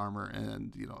Flake and Charmer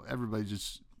and, you know, everybody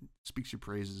just speaks your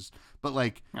praises. But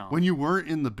like when you weren't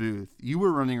in the booth, you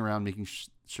were running around making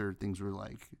sure things were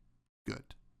like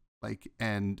good. Like,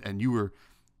 and you were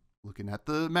looking at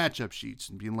the matchup sheets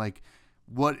and being like,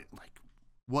 what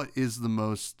is the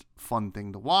most fun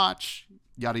thing to watch?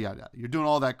 Yada, yada. You're doing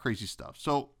all that crazy stuff.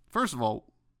 So first of all,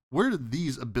 where did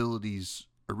these abilities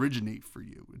originate for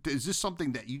you? Is this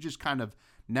something that you just kind of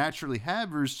naturally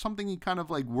have, or is something you kind of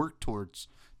like work towards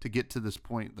to get to this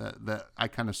point that I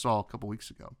kind of saw a couple weeks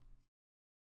ago?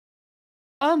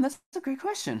 That's a great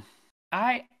question.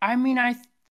 I mean,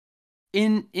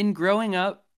 in growing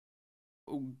up,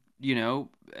 you know,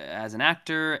 as an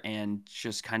actor and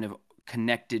just kind of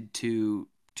connected to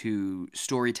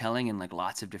storytelling in like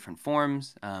lots of different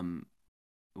forms,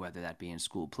 whether that be in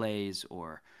school plays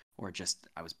or just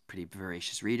I was a pretty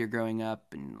voracious reader growing up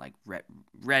and like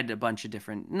read a bunch of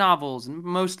different novels and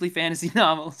mostly fantasy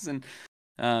novels, and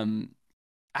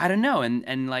I don't know,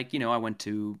 and like, you know, I went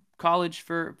to college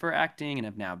for acting and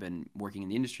I've now been working in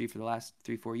the industry for the last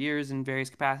 3-4 years in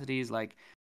various capacities. Like,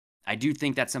 I do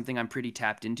think that's something I'm pretty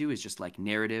tapped into, is just like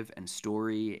narrative and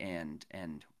story and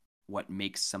what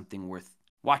makes something worth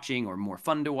watching or more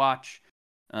fun to watch.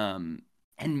 And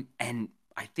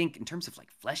I think in terms of like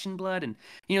Flesh and Blood, and,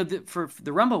 you know, for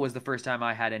the Rumble was the first time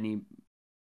I had any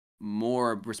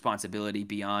more responsibility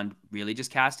beyond really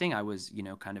just casting. I was, you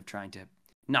know, kind of trying to,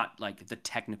 not like the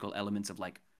technical elements of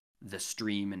like the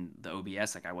stream and the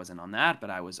OBS, like I wasn't on that, but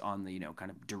I was on the, you know,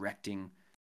 kind of directing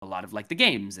a lot of like the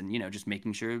games and, you know, just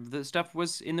making sure the stuff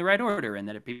was in the right order and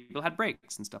that people had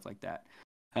breaks and stuff like that.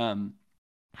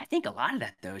 I think a lot of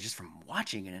that though is just from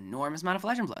watching an enormous amount of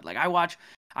Flesh and Blood. Like I watch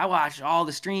all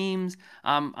the streams.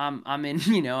 I'm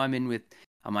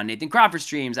on Nathan Crawford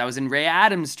streams. I was in Ray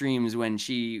Adams streams when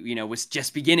she, you know, was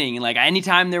just beginning. And like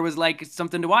anytime there was like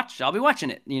something to watch, I'll be watching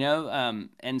it, you know?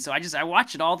 And so I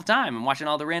watch it all the time. I'm watching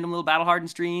all the random little Battle Hardened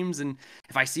streams. And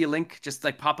if I see a link just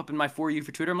like pop up in my For You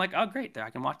for Twitter, I'm like, oh great, there I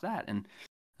can watch that. And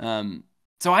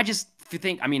so I just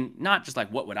think, I mean, not just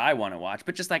like what would I want to watch,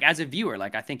 but just like as a viewer,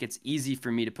 like I think it's easy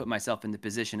for me to put myself in the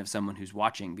position of someone who's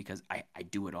watching because I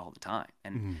do it all the time.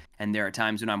 And and there are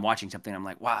times when I'm watching something, I'm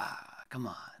like, wow, come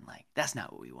on, like that's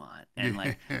not what we want. And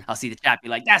like I'll see the chat be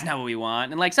like, that's not what we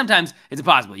want. And like sometimes it's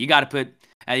impossible. You got to put,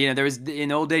 you know, there was in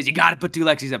the old days, you got to put 2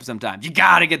 Lexis up sometimes. You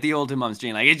got to get the Ultim on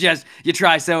stream. Like it's just, you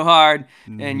try so hard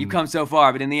and you come so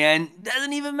far, but in the end, it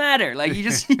doesn't even matter. Like you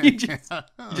just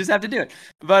have to do it.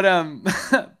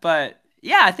 But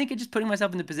yeah, I think it just putting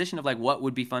myself in the position of like what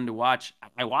would be fun to watch.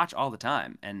 I watch all the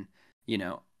time, and you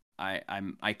know,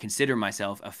 I consider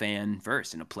myself a fan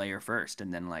first and a player first,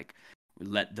 and then like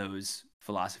let those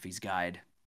philosophies guide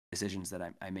decisions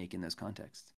that I make in those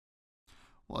contexts.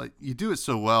 Well, you do it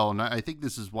so well, and I think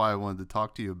this is why I wanted to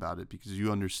talk to you about it, because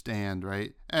you understand,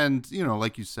 right? And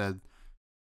like you said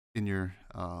in your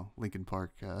Linkin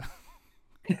Park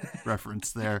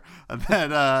reference there,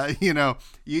 that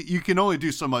you can only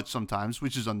do so much sometimes,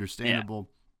 which is understandable.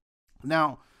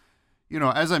 Yeah.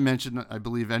 Now, as I mentioned, I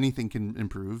believe anything can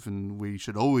improve, and we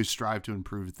should always strive to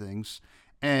improve things.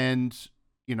 And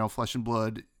Flesh and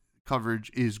Blood coverage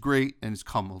is great, and it's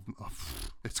come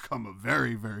a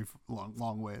very, very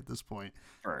long way at this point.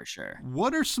 For sure.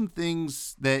 What are some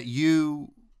things that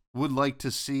you would like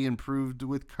to see improved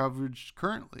with coverage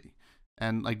currently?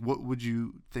 And like, what would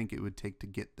you think it would take to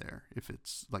get there if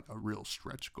it's like a real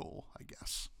stretch goal, I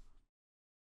guess?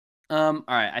 All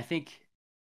right.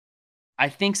 I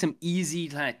think some easy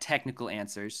kind of technical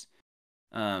answers.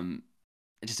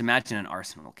 Just imagine an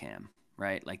Arsenal cam,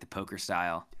 right? Like the poker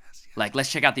style. Yes. Like, let's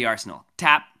check out the Arsenal.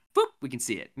 Tap, boop, we can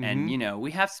see it. Mm-hmm. And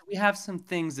we have some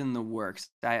things in the works.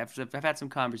 I've had some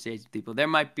conversations with people. That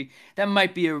might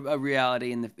be a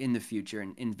reality in the future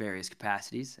in various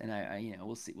capacities. And I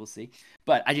we'll see.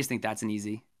 But I just think that's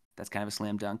that's kind of a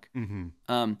slam dunk.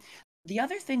 Mm-hmm. The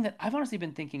other thing that I've honestly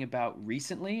been thinking about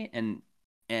recently, and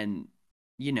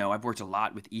I've worked a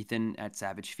lot with Ethan at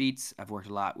Savage Feats. I've worked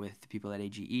a lot with the people at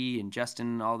AGE and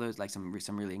Justin, all those, like some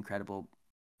really incredible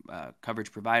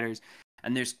coverage providers.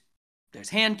 And there's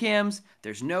hand cams,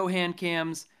 there's no hand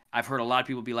cams. I've heard a lot of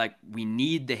people be like, we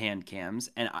need the hand cams.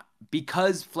 And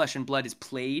because Flesh and Blood is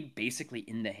played basically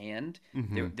in the hand,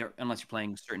 mm-hmm. Unless you're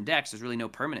playing certain decks, there's really no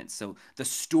permanence. So the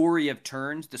story of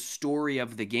turns, the story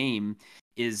of the game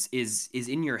is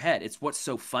in your head. It's what's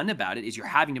so fun about it is you're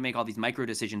having to make all these micro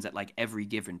decisions at like every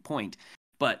given point,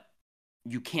 but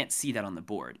you can't see that on the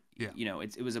board. Yeah.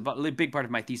 It was a big part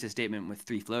of my thesis statement with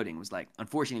 3 floating was like,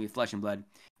 unfortunately with Flesh and Blood,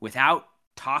 without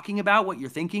talking about what you're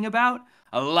thinking about,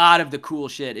 a lot of the cool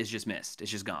shit is just missed.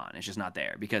 It's just gone. It's just not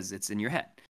there because it's in your head.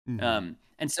 Mm-hmm.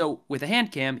 And so with a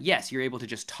hand cam, yes, you're able to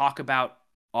just talk about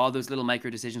all those little micro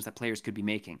decisions that players could be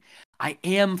making. I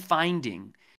am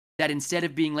finding that instead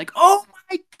of being like, oh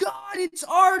my God, it's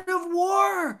Art of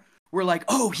War, we're like,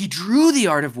 oh, he drew the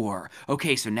Art of War.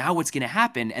 Okay, so now what's going to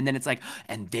happen? And then it's like,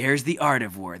 and there's the Art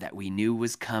of War that we knew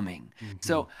was coming. Mm-hmm.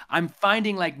 So I'm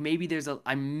finding like maybe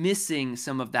I'm missing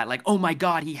some of that. Like, oh my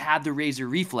God, he had the Razor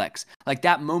Reflex. Like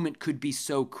that moment could be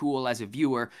so cool as a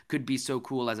viewer, could be so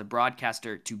cool as a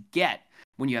broadcaster to get.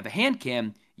 When you have a hand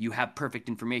cam, you have perfect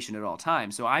information at all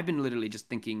times. So I've been literally just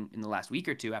thinking in the last week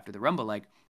or two after the Rumble, like,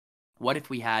 what if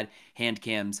we had hand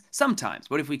cams sometimes?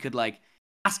 What if we could like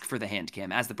ask for the hand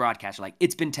cam as the broadcaster? Like,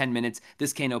 it's been 10 minutes.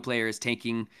 This Kano player is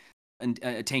tanking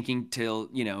till,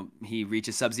 he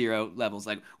reaches Sub-Zero levels.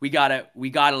 Like, we gotta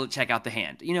check out the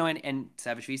hand, and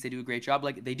Savage Feast, they do a great job.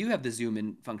 Like, they do have the zoom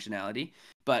in functionality,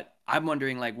 but I'm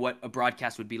wondering like what a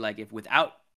broadcast would be like if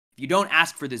you don't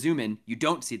ask for the zoom in, you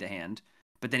don't see the hand,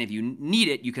 but then if you need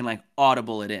it, you can like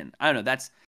audible it in. I don't know.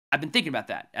 I've been thinking about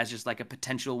that as just like a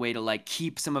potential way to like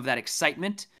keep some of that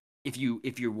excitement if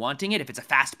you're wanting it, if it's a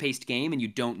fast-paced game and you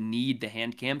don't need the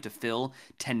hand cam to fill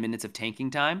 10 minutes of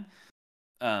tanking time.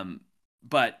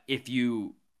 But if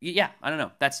I don't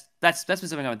know. That's been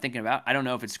something I've been thinking about. I don't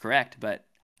know if it's correct, but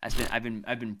I've been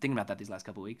thinking about that these last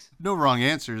couple of weeks. No wrong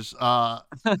answers.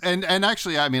 And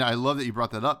actually, I mean, I love that you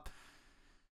brought that up.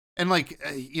 And like,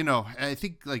 I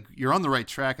think like you're on the right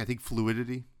track. I think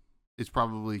fluidity is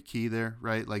probably key there,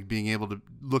 right? Like being able to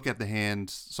look at the hand,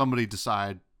 somebody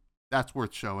decide that's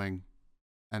worth showing,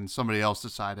 and somebody else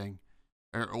deciding,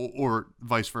 or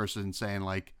vice versa, and saying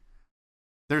like,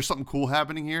 there's something cool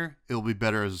happening here. It'll be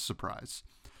better as a surprise.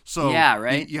 So yeah,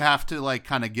 right. You have to like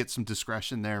kind of get some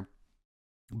discretion there.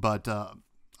 But I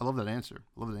love that answer.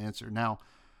 Now,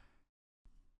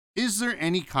 is there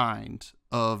any kind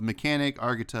of mechanic,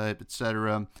 archetype,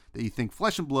 etc., that you think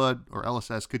Flesh and Blood or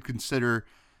LSS could consider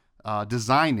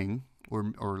designing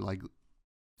or like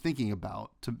thinking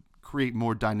about to create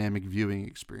more dynamic viewing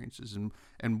experiences?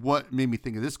 And what made me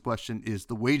think of this question is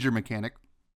the wager mechanic.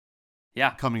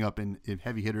 Yeah, coming up in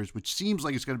heavy hitters, which seems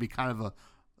like it's going to be kind of a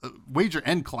wager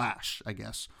and clash, I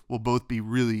guess, will both be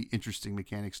really interesting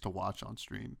mechanics to watch on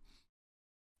stream.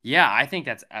 Yeah, I think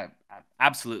that's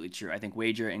absolutely true. I think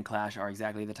wager and clash are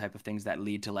exactly the type of things that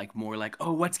lead to like more like,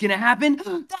 oh, what's gonna happen?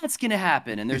 That's gonna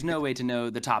happen, and there's no way to know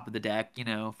the top of the deck,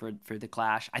 for the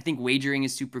clash. I think wagering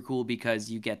is super cool because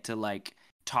you get to like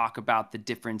talk about the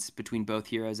difference between both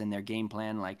heroes and their game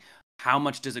plan. Like, how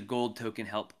much does a gold token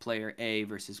help player A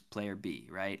versus player B,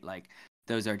 right? Like,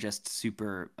 those are just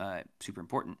super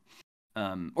important.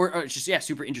 Or just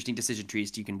super interesting decision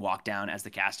trees you can walk down as the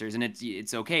casters, and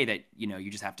it's okay that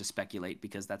you just have to speculate,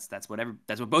 because that's what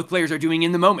both players are doing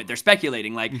in the moment. They're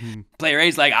speculating, like player A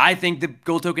is like, I think the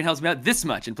gold token helps me out this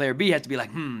much, and player B has to be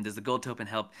like, does the gold token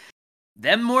help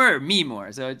them more or me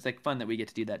more? So it's like fun that we get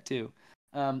to do that too.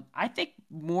 I think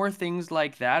more things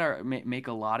like that make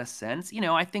a lot of sense.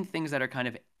 I think things that are kind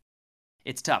of,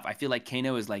 it's tough. I feel like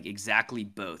Kano is like exactly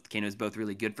both. Kano is both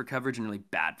really good for coverage and really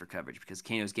bad for coverage, because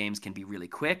Kano's games can be really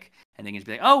quick, and they can just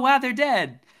be like, oh wow, they're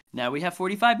dead. Now we have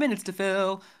 45 minutes to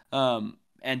fill.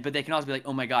 But they can also be like,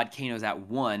 oh my god, Kano's at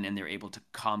 1, and they're able to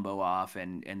combo off,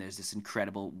 and there's this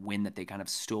incredible win that they kind of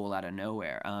stole out of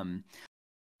nowhere.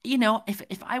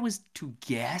 If I was to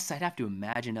guess, I'd have to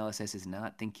imagine LSS is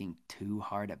not thinking too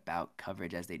hard about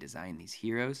coverage as they design these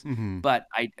heroes. But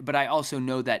I also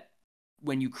know that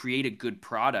when you create a good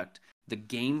product, the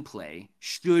gameplay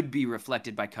should be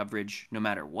reflected by coverage no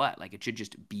matter what. Like, it should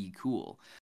just be cool.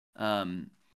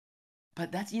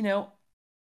 But that's,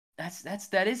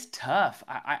 that is tough.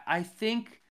 I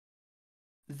think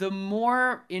the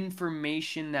more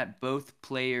information that both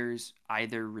players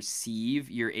either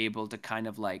receive, you're able to kind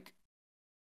of like,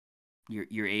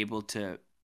 you're able to,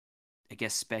 I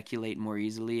guess, speculate more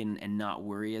easily and not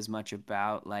worry as much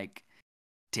about like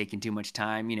taking too much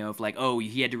time. If like, oh,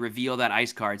 he had to reveal that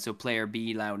ice card, so player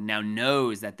B now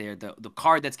knows that the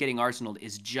card that's getting arsenaled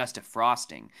is just a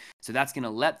frosting, so that's going to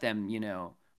let them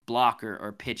block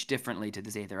or pitch differently to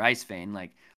this Aether Ice Vein.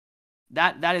 Like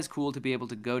that is cool to be able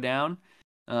to go down.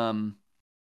 But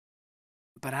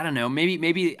I don't know,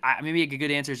 maybe a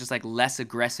good answer is just like less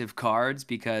aggressive cards,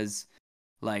 because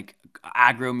like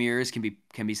aggro mirrors can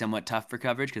be somewhat tough for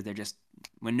coverage, because they're just,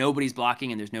 when nobody's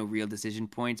blocking and there's no real decision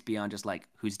points beyond just like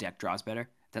whose deck draws better,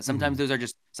 that sometimes those are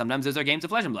games of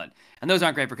Flesh and Blood, and those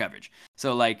aren't great for coverage.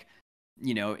 So like,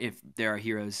 if there are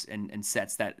heroes and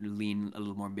sets that lean a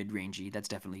little more mid-rangey, that's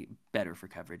definitely better for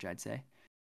coverage, I'd say.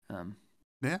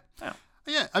 Yeah.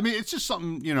 I mean, it's just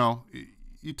something,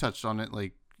 you touched on it.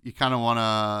 Like, you kind of want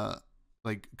to,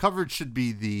 like, coverage should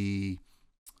be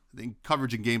I think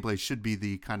coverage and gameplay should be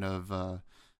the kind of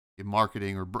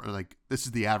marketing, or like, this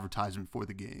is the advertisement for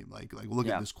the game. Like look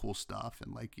at this cool stuff,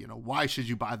 and like, why should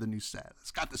you buy the new set?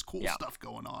 It's got this cool stuff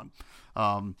going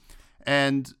on.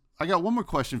 And I got one more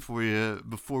question for you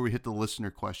before we hit the listener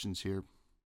questions here.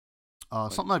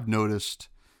 Something I've noticed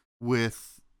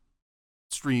with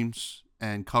streams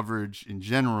and coverage in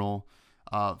general,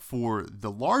 for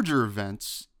the larger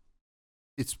events,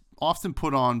 it's often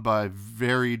put on by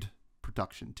varied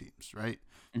production teams, right?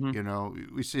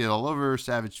 We see it all over.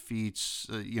 Savage Feats,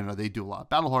 they do a lot of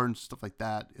battle hardened stuff like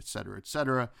that, et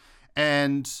cetera,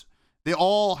 and they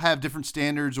all have different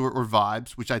standards or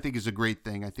vibes, which I think is a great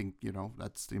thing. I think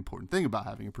that's the important thing about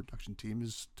having a production team,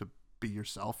 is to be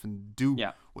yourself and do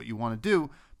what you want to do.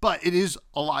 But it is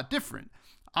a lot different.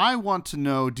 I want to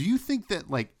know, do you think that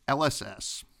like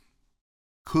LSS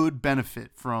could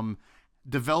benefit from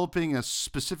developing a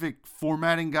specific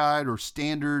formatting guide or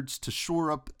standards to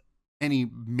shore up any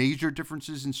major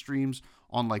differences in streams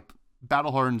on like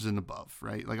battle hardens and above,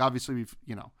 right? Like, obviously we've,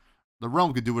 the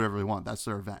Realm could do whatever they want. That's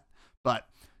their event. But,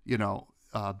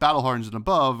 battle hardens and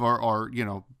above are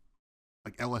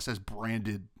like LSS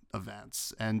branded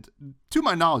events. And to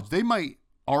my knowledge, they might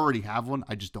already have one.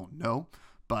 I just don't know.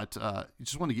 But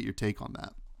just want to get your take on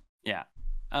that. Yeah,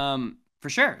 for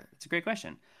sure. It's a great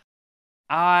question.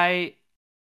 I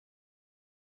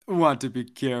want to be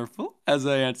careful as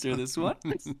I answer this one.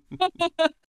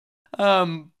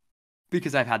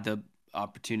 Because I've had the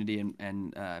opportunity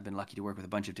and I've been lucky to work with a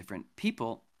bunch of different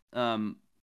people.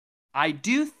 I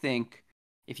do think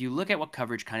if you look at what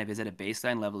coverage kind of is at a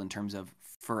baseline level in terms of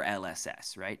for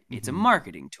LSS, right? It's a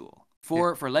marketing tool.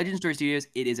 For Legend Story Studios,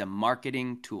 it is a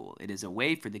marketing tool. It is a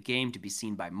way for the game to be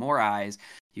seen by more eyes.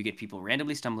 You get people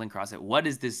randomly stumbling across it. What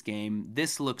is this game?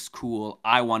 This looks cool.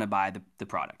 I want to buy the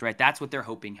product, right? That's what they're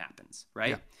hoping happens,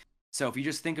 right? Yeah. So if you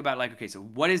just think about like, okay, so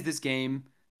what is this game?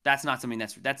 That's not something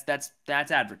that's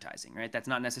advertising, right? That's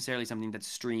not necessarily something that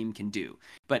stream can do.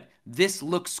 But this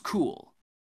looks cool.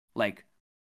 Like,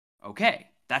 okay,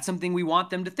 that's something we want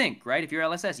them to think, right? If you're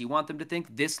LSS, you want them to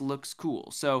think this looks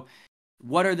cool. So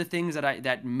what are the things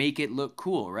that make it look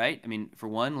cool, right? I mean, for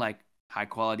one, like high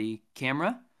quality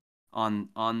camera on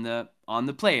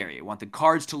the play area. You want the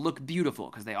cards to look beautiful,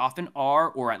 because they often are,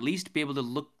 or at least be able to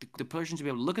look, the person should be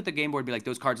able to look at the game board and be like,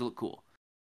 those cards look cool.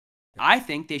 I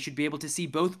think they should be able to see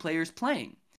both players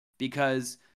playing,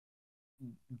 because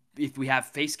if we have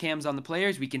face cams on the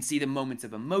players, we can see the moments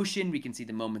of emotion, we can see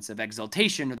the moments of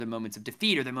exaltation or the moments of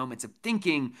defeat or the moments of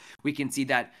thinking. We can see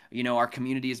that, our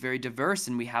community is very diverse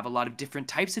and we have a lot of different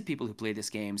types of people who play this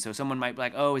game. So someone might be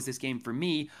like, oh, is this game for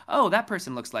me? Oh, that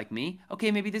person looks like me.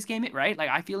 Okay, maybe this game, right? Like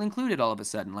I feel included all of a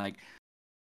sudden. Like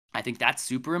I think that's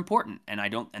super important.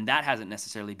 And that hasn't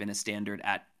necessarily been a standard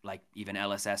at like even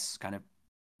LSS kind of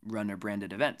run or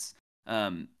branded events.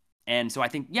 And so I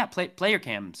think, player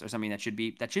cams are something that should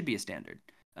be a standard.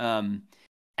 And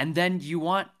then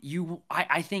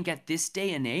I think at this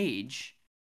day and age,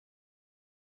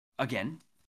 again,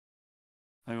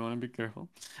 I want to be careful.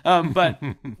 But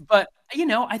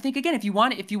I think again, if you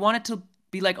want it to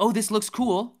be like, oh, this looks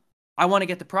cool, I want to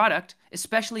get the product,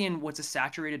 especially in what's a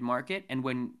saturated market, and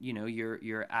when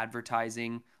you're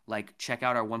advertising like check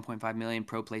out our 1.5 million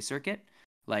pro play circuit.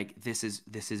 Like this is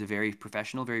a very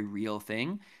professional, very real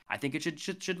thing. I think it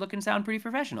should look and sound pretty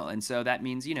professional, and so that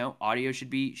means audio should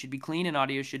be clean and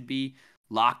audio should be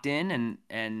locked in,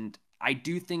 and I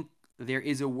do think there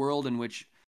is a world in which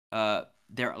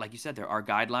there, like you said, there are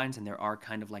guidelines and there are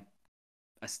kind of like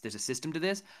there's a system to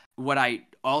this. What I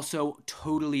also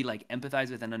totally like empathize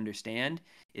with and understand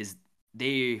is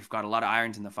they've got a lot of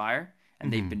irons in the fire,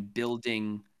 and they've been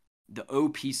building the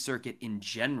OP circuit in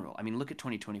general. I mean, look at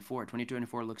 2024.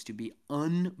 2024 looks to be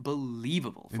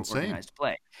unbelievable for organized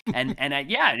play. And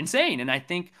insane. And I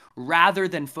think rather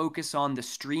than focus on the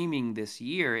streaming this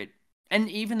year, and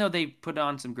even though they put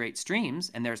on some great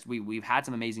streams, and we've had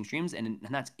some amazing streams, and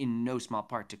that's in no small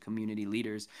part to community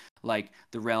leaders like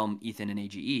The Realm, Ethan, and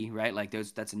AGE, right? Like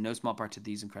that's in no small part to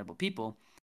these incredible people.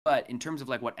 But in terms of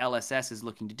like what LSS is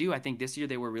looking to do, I think this year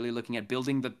they were really looking at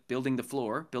building the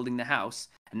floor, building the house,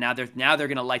 and now they're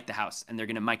going to light the house, and they're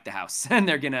going to mic the house, and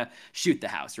they're going to shoot the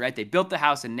house, right? They built the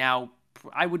house, and now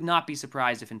I would not be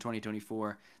surprised if in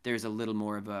 2024 there's a little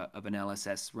more of an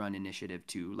LSS run initiative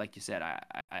to, like you said,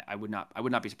 I would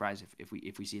not be surprised if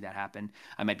we see that happen.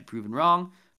 I might be proven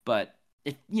wrong, but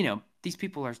if these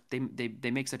people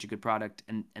they make such a good product,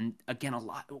 and again, a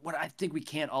lot. What I think we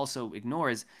can't also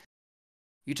ignore is.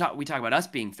 We talk about us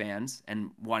being fans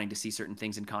and wanting to see certain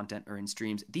things in content or in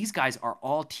streams. These guys are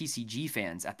all TCG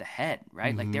fans at the head, right?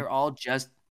 Mm-hmm. Like they're all just.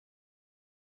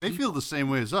 They feel the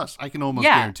same way as us. I can almost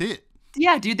guarantee it.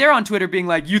 Yeah, dude, they're on Twitter being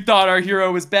like, "You thought our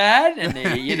hero was bad," and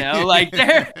they, like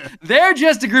they're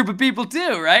just a group of people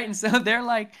too, right? And so they're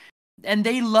like, and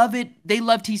they love it. They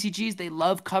love TCGs. They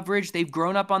love coverage. They've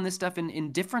grown up on this stuff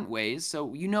in different ways.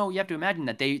 So you have to imagine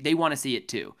that they want to see it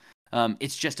too.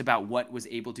 It's just about what was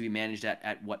able to be managed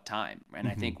at what time, and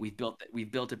I think we've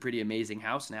built a pretty amazing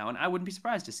house now, and I wouldn't be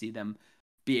surprised to see them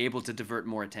be able to divert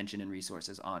more attention and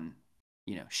resources on,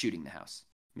 shooting the house,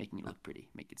 making it look pretty,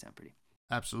 make it sound pretty.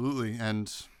 Absolutely,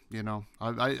 and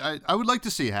I would like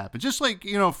to see it happen, just like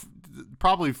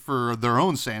probably for their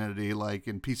own sanity, like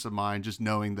in peace of mind, just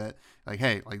knowing that like,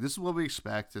 hey, like this is what we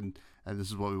expect and this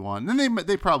is what we want, and then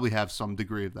they probably have some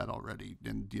degree of that already,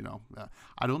 and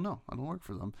I don't know, I don't work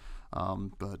for them.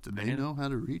 But they know how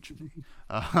to reach me.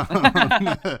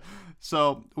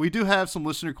 So we do have some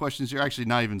listener questions here. Actually,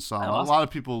 not even some. Awesome. A lot of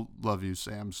people love you,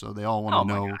 Sam. So they all want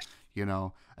to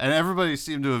know, and everybody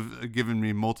seemed to have given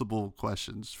me multiple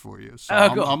questions for you. So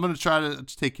cool. I'm going to try to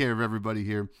take care of everybody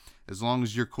here, as long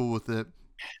as you're cool with it.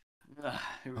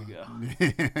 Here we go.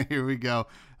 Here we go.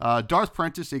 Darth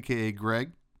Prentice, a.k.a.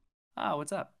 Greg. Oh,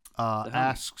 what's up?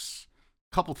 Asks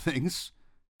a couple things.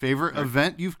 Favorite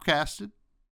event you've casted?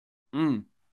 I'll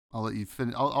let you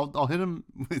finish. I'll hit him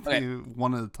with you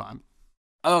one at a time.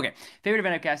 Oh, okay. Favorite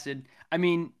event I've casted? I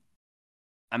mean,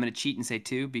 I'm going to cheat and say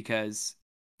 2 because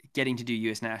getting to do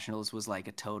U.S. Nationals was like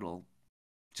a total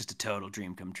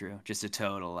dream come true. Just a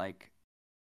total like,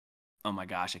 oh my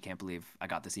gosh, I can't believe I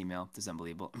got this email. This is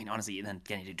unbelievable. I mean, honestly, then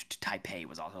getting to Taipei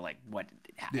was also like, what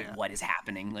is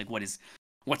happening? Like,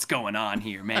 what's going on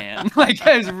here, man? Like,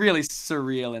 it was really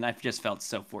surreal, and I just felt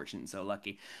so fortunate and so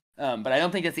lucky. But I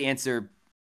don't think that's the answer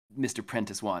Mr.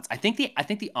 Prentice wants. I think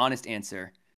the honest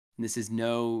answer, and this is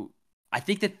I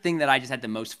think the thing that I just had the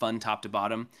most fun top to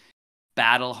bottom,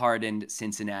 battle-hardened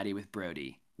Cincinnati with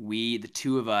Brody. The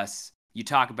two of us, you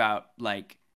talk about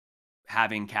like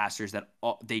having casters that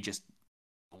they just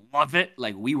love it.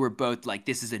 Like we were both like,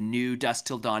 this is a new Dusk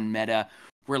Till Dawn meta.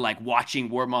 We're like watching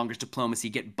Warmonger's Diplomacy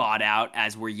get bought out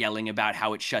as we're yelling about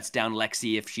how it shuts down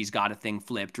Lexi if she's got a thing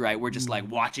flipped, right? We're just like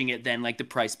watching it, then like the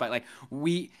price spike. Like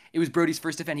it was Brody's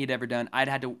first event he'd ever done.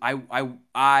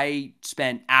 I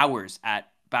spent hours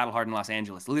at Battle Hardened Los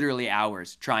Angeles, literally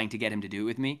hours trying to get him to do it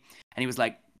with me. And he was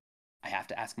like, I have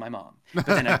to ask my mom. But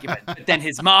then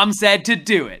his mom said to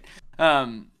do it.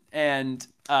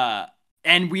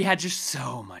 And we had just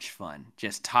so much fun,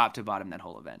 just top to bottom, that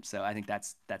whole event. So I think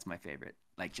that's my favorite,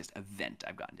 like, just event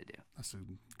I've gotten to do. That's a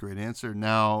great answer.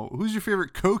 Now, who's your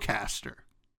favorite co-caster?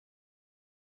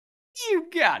 You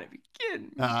gotta be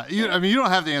kidding me. You don't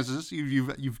have to answer this.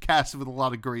 You've casted with a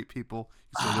lot of great people.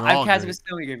 So I've casted with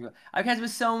so many great people. I've casted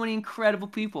with so many incredible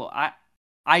people. I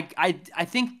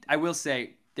think I will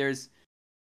say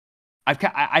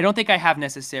I don't think I have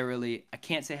necessarily. I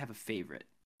can't say I have a favorite,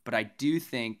 but I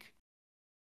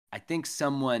think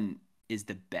someone is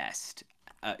the best,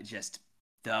 just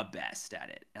the best at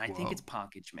it, and I think it's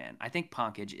Ponkage, man. I think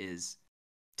Ponkage is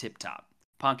tip top.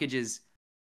 Ponkage is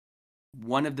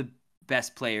one of the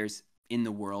best players in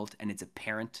the world, and it's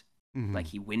apparent. Mm-hmm. Like,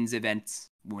 he wins events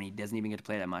when he doesn't even get to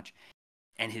play that much,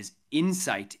 and his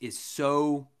insight is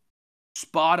so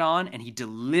spot on, and he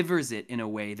delivers it in a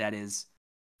way that is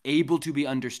able to be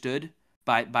understood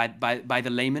by the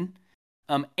layman.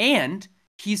 And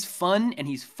he's fun, and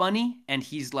he's funny, and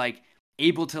he's like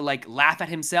able to like laugh at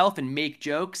himself and make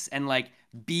jokes and like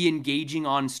be engaging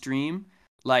on stream.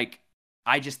 Like,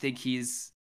 I think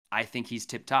he's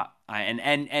tip top.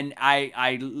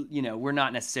 I we're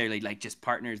not necessarily like just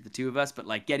partners, the two of us, but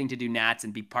like getting to do Nats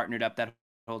and be partnered up that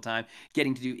whole time,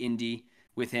 getting to do indie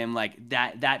with him, like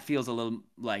that feels a little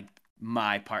like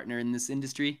my partner in this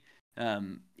industry.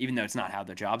 Even though it's not how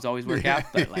the jobs always work out,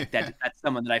 but like that's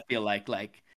someone that I feel like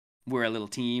we're a little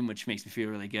team, which makes me feel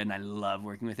really good, and I love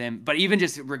working with him. But even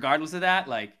just regardless of that,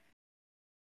 like,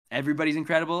 everybody's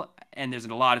incredible, and there's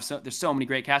so many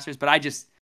great casters, but I just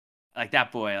like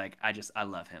that boy, like I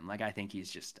love him. Like, I think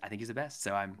he's the best.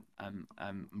 So I'm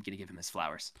gonna give him his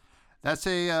flowers. That's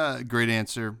a great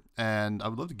answer, and I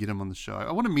would love to get him on the show.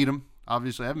 I want to meet him.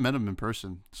 Obviously, I haven't met him in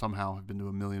person. Somehow, I've been to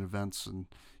a million events, and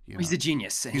he's a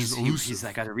genius. He's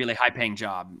like got a really high paying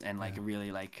job, and like a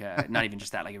really like not even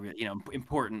just that, like a really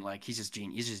important. Like, he's just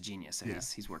genius. So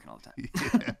he's working all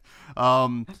the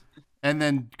time. And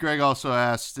then Greg also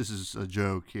asked, this is a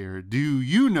joke here, did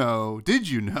you know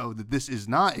that this is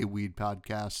not a weed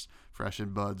podcast, Fresh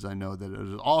and Buds? I know that it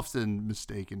is often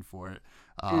mistaken for it.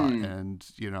 And,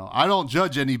 I don't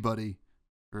judge anybody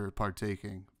for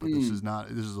partaking, but this is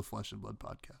a Flesh and Blood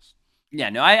podcast. Yeah,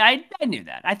 no, I knew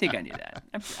that. I think I knew that.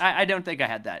 I don't think I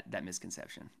had that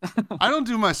misconception. I don't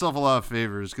do myself a lot of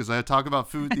favors because I talk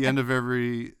about food at the end of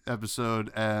every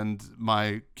episode, and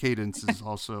my cadence is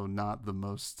also not the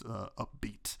most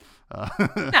upbeat.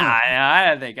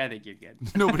 I think you're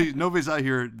good. Nobody's out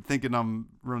here thinking I'm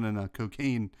running a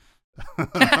cocaine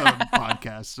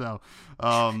podcast. So,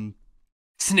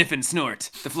 Sniff and Snort,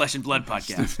 the Flesh and Blood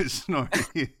podcast. Sniff and Snort.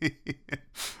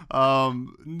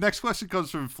 Next question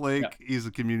comes from Flake. Yeah. He's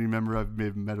a community member. I've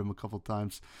maybe met him a couple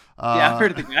times. I've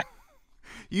heard of the guy.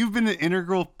 You've been an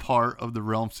integral part of the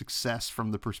Realm's success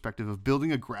from the perspective of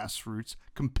building a grassroots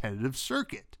competitive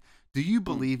circuit. Do you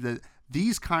believe that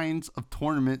these kinds of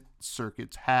tournament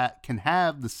circuits can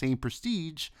have the same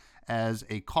prestige as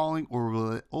a calling, or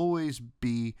will it always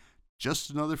be just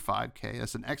another 5K?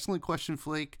 That's an excellent question,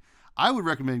 Flake. I would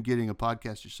recommend getting a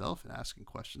podcast yourself and asking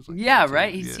questions like that.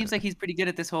 Right? He seems like he's pretty good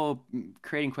at this whole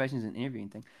creating questions and interviewing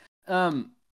thing.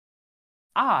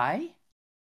 I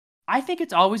think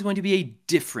it's always going to be a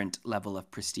different level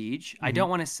of prestige. Mm-hmm. I don't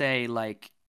want to say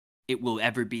like it will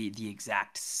ever be the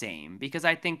exact same, because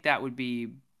I think that would be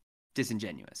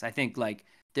disingenuous. I think like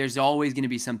there's always going to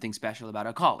be something special about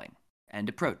a calling and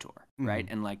a pro tour, right?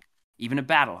 And like even a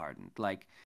battle hardened, like,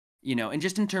 and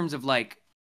just in terms of like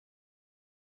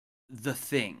the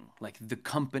thing, like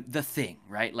the thing,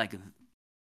 right? Like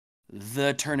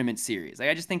the tournament series. Like,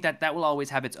 I just think that will always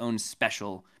have its own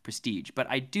special prestige. But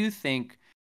I do think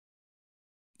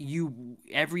I've been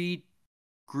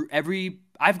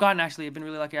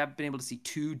really lucky. I've been able to see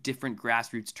 2 different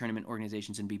grassroots tournament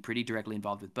organizations and be pretty directly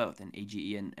involved with both, in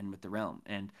AGE and with the Realm.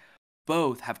 And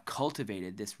both have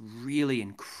cultivated this really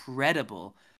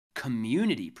incredible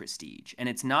community prestige. And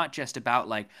it's not just about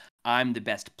like, I'm the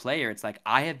best player. It's like,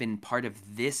 I have been part of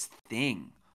this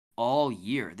thing all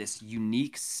year, this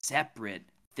unique, separate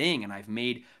thing. And I've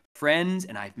made friends,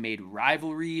 and I've made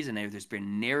rivalries, and there's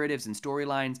been narratives and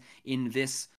storylines in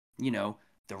this, the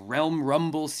Realm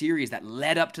Rumble series that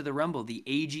led up to the Rumble, the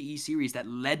AGE series that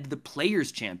led to the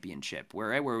Players Championship,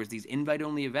 where it was these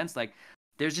invite-only events. Like,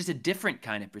 there's just a different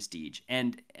kind of prestige.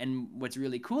 And what's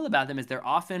really cool about them is they're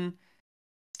often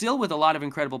still with a lot of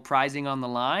incredible prizing on the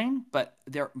line, but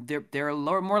they're a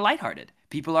lot more lighthearted.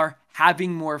 People are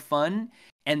having more fun,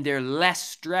 and they're less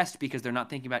stressed because they're not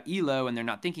thinking about ELO, and they're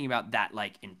not thinking about that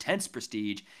like intense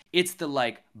prestige. It's the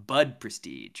like bud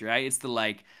prestige, right? It's the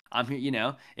like, I'm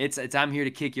here, it's I'm here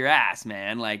to kick your ass,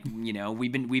 man. Like,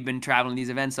 we've been traveling these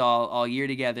events all year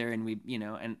together, and we,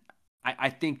 and I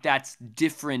think that's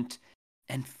different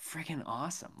and freaking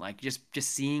awesome. Like just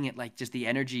seeing it, like just the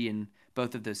energy in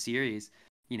both of those series.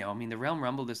 You know, I mean, the Realm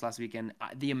Rumble this last weekend,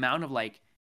 the amount of like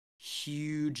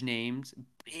huge names,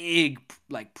 big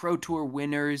like Pro Tour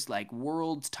winners, like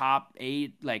world's top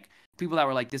 8, like people that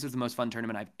were like, this was the most fun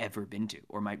tournament I've ever been to,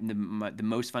 or the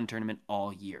most fun tournament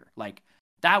all year. Like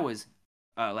that was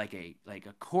like a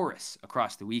chorus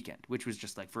across the weekend, which was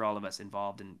just like for all of us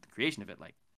involved in the creation of it,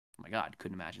 like, oh my God,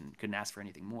 couldn't ask for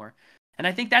anything more. And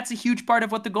I think that's a huge part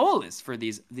of what the goal is for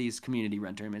these community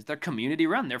run tournaments. They're community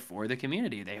run. They're for the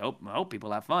community. They hope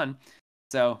people have fun.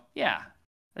 So yeah,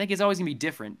 I think it's always gonna be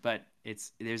different, but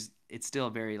it's still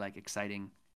a very like exciting,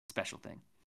 special thing.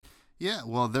 Yeah,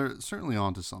 well, they're certainly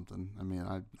onto something. I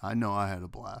mean, I know I had a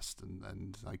blast,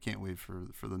 and I can't wait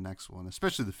for the next one,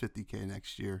 especially the 50K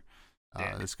next year.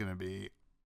 It's gonna be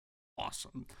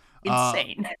awesome,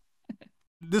 insane.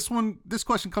 This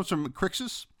question comes from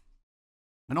Crixus.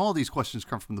 And all these questions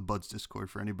come from the Buds Discord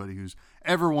for anybody who's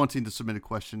ever wanting to submit a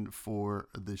question for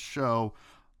this show.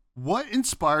 What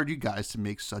inspired you guys to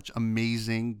make such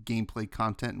amazing gameplay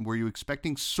content? And were you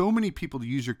expecting so many people to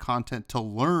use your content to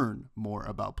learn more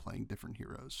about playing different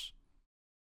heroes?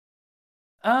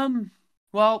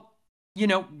 Well, you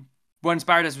know, what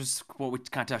inspired us was what we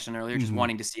kind of touched on earlier, just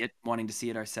wanting to see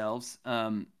it ourselves.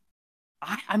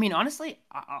 I mean, honestly,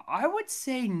 I would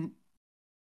say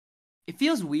it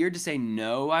feels weird to say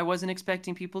no. I wasn't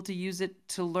expecting people to use it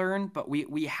to learn, but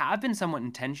we have been somewhat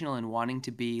intentional in wanting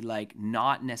to be like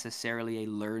not necessarily a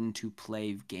learn to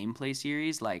play gameplay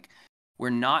series. Like we're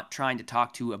not trying to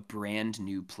talk to a brand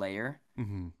new player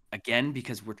again,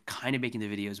 because we're kind of making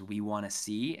the videos we want to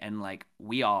see and like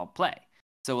we all play.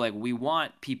 So like we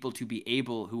want people to be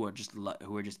able who are just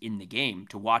in the game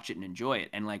to watch it and enjoy it.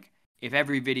 And like if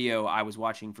every video I was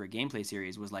watching for a gameplay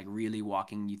series was like really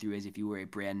walking you through as if you were a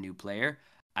brand new player,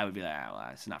 I would be like, oh, well,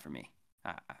 it's not for me.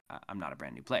 I'm not a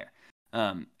brand new player.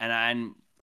 But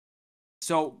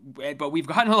we've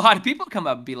gotten a lot of people come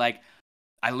up and be like,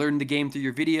 I learned the game through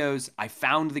your videos. I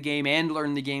found the game and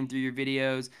learned the game through your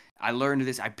videos. I learned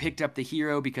this. I picked up the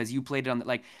hero because you played it on the,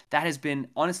 like, that has been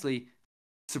honestly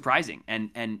surprising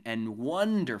and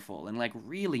wonderful and like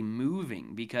really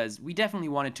moving, because we definitely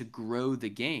wanted to grow the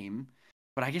game,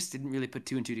 but I just didn't really put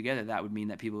 2 and 2 together. That would mean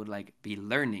that people would like be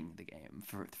learning the game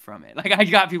from it. Like I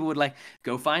got people would like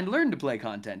go find learn to play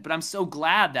content, but I'm so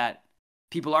glad that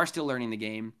people are still learning the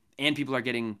game and people are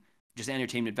getting just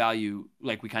entertainment value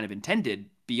like we kind of intended,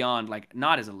 beyond like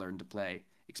not as a learn to play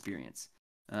experience.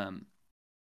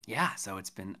 Yeah, so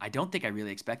it's been, I don't think I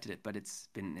really expected it, but it's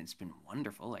been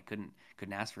wonderful. I couldn't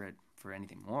ask for it for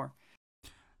anything more.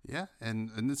 Yeah, and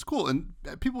it's cool. And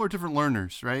people are different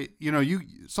learners, right? You know,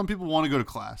 some people want to go to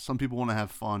class, some people want to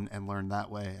have fun and learn that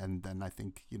way. And then I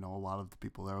think, you know, a lot of the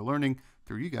people that are learning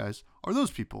through you guys are those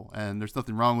people. And there's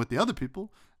nothing wrong with the other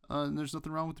people. And there's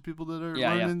nothing wrong with the people that are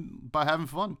learning by having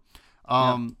fun.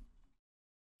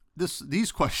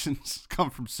 These questions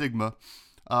come from Sigma.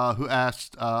 Who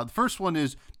asked, the first one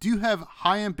is, do you have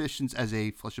high ambitions as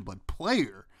a Flesh and Blood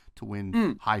player to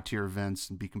win high tier events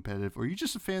and be competitive, or are you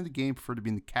just a fan of the game, prefer to be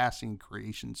in the casting and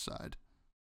creation side?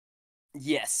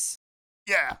 Yes.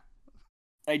 Yeah.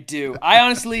 I do.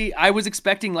 I was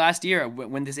expecting last year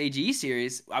when this AGE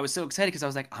series, I was so excited because I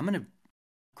was like, I'm going to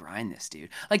grind this, dude.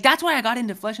 Like, that's why I got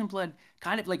into Flesh and Blood.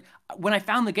 Kind of like when I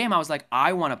found the game, I was like,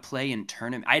 I want to play in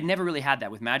tournament. I had never really had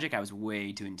that with Magic. I was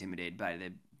way too intimidated by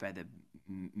the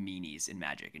meanies in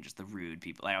Magic and just the rude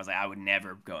people. Like, I was like, I would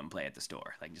never go and play at the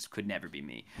store. Like, just could never be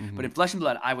me. But in Flesh and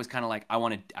Blood, I was kind of like,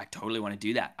 I totally want to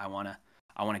do that. I want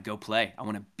to go play. I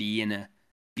want to be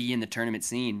in the tournament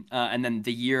scene. And then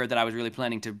the year that I was really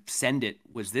planning to send it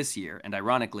was this year. And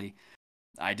ironically,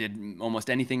 I did almost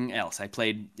anything else. I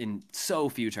played in so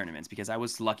few tournaments because I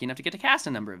was lucky enough to get to cast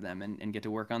a number of them and get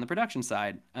to work on the production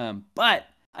side. But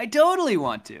I totally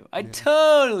want to.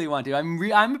 Totally want to.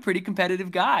 I'm a pretty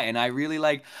competitive guy, and I really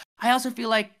like. I also feel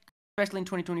like, especially in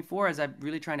 2024, as I'm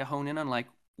really trying to hone in on like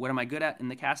what am I good at in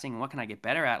the casting and what can I get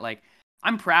better at. Like,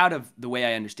 I'm proud of the way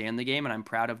I understand the game, and I'm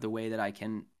proud of the way that I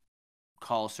can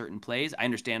call certain plays. I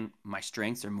understand my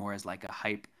strengths are more as like a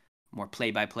hype, more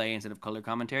play-by-play instead of color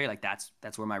commentary. Like that's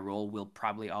where my role will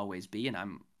probably always be, and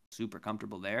I'm super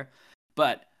comfortable there.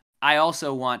 But I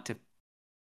also want to.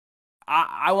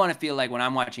 I want to feel like when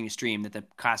I'm watching a stream that the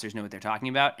casters know what they're talking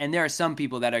about. And there are some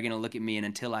people that are going to look at me, and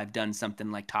until I've done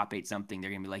something like top 8 something, they're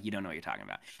going to be like, you don't know what you're talking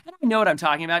about. And I know what I'm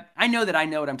talking about. I know that I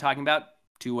know what I'm talking about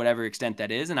to whatever extent that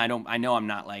is. And I know I'm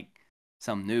not like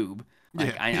some noob.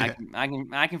 Like I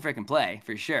can freaking play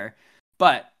for sure.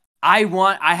 But I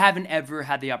haven't ever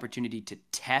had the opportunity to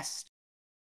test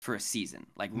for a season,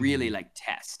 like really like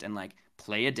test and like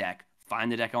play a deck find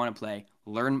the deck I want to play,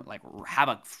 learn, like have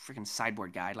a freaking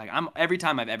sideboard guide. Like every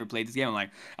time I've ever played this game, I'm like,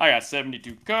 I got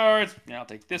 72 cards. Now I'll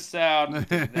take this out, I'll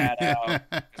take that out.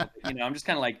 I'm just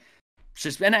kind of like,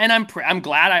 I'm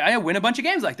glad I win a bunch of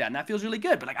games like that, and that feels really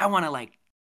good. But like, I want to like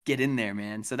get in there,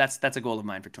 man. So that's a goal of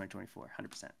mine for 2024,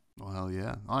 100%. Well,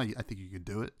 yeah, I think you could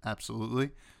do it.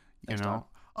 Absolutely. Thanks,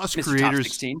 us Mr. creators, Top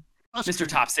 16. Mr.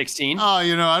 Top 16. Oh,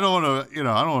 I don't want to, I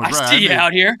don't want to brag. I see you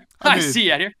out here. I see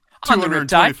you out here.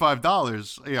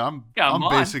 $225. Yeah, I'm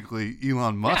basically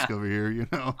Elon Musk over here,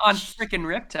 On freaking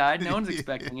Riptide. No one's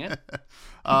expecting it.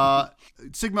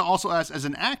 Sigma also asks, as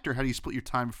an actor, how do you split your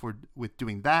time with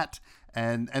doing that?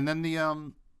 And then the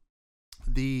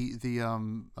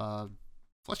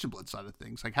Flesh and Blood side of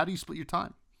things. Like, how do you split your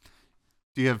time?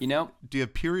 Do you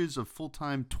have periods of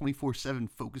full-time 24/7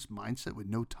 focused mindset with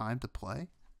no time to play?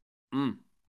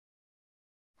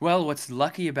 Well, what's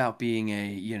lucky about being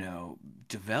a,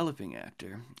 developing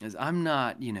actor is I'm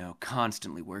not,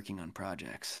 constantly working on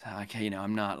projects.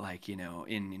 I'm not like, in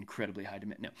incredibly high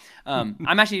demand. No.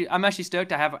 I'm actually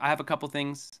stoked. I have a couple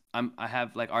things I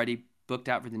have like already booked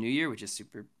out for the new year, which is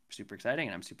super, super exciting,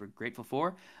 and I'm super grateful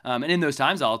for. And in those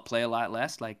times I'll play a lot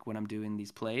less. Like when I'm doing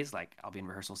these plays, like I'll be in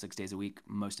rehearsal 6 days a week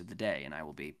most of the day, and I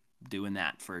will be doing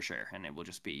that for sure. And it will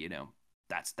just be,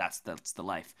 that's the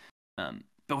life.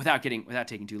 But without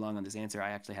taking too long on this answer,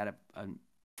 I actually had a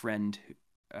friend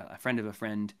of a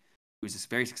friend who's a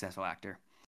very successful actor,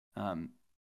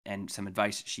 and some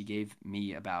advice she gave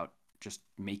me about just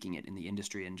making it in the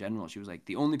industry in general. She was like,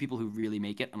 the only people who really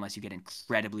make it, unless you get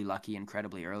incredibly lucky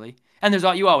incredibly early, and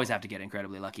you always have to get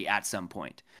incredibly lucky at some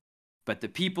point, but the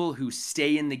people who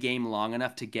stay in the game long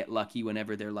enough to get lucky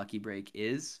whenever their lucky break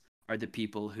are the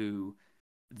people who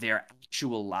their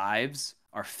actual lives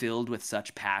are filled with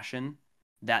such passion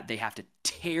that they have to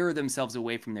tear themselves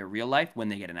away from their real life when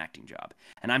they get an acting job.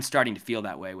 And I'm starting to feel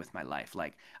that way with my life.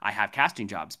 Like I have casting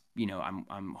jobs,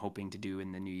 I'm hoping to do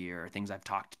in the new year, or things I've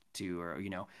talked to, or,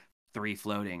 3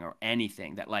 floating or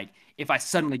anything that, like, if I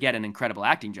suddenly get an incredible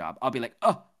acting job, I'll be like,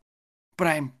 oh, but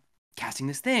I'm casting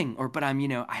this thing, but I'm,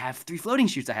 I have 3 floating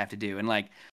shoots I have to do. And like,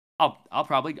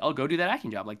 I'll go do that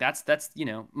acting job. Like that's, I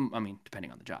mean,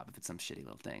 depending on the job, if it's some shitty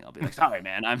little thing, I'll be like, sorry,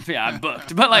 man, I'm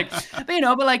booked. But like,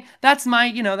 that's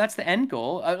my, that's the end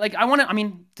goal.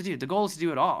 The goal is to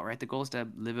do it all, right? The goal is to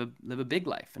live a big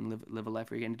life and live a life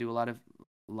where you're getting to do a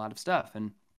lot of stuff.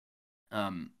 And,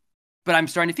 but I'm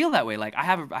starting to feel that way. Like I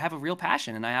have a real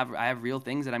passion, and I have real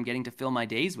things that I'm getting to fill my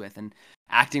days with. And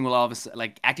acting will all of a sudden,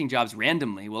 like acting jobs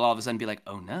randomly will all of a sudden be like,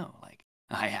 oh no, like,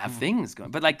 I have things going,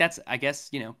 but like that's, I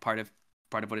guess, part of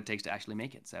what it takes to actually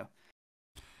make it. So,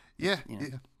 yeah.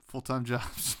 Full-time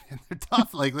jobs, man, they're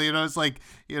tough. Like, it's like,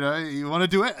 you want to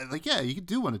do it. Like, yeah, you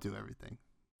do want to do everything.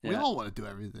 Yeah. We all want to do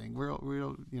everything.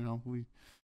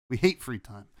 We hate free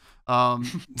time.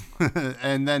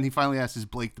 And then he finally asks, is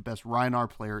Blake the best Rhinar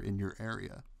player in your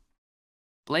area?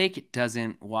 Blake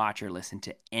doesn't watch or listen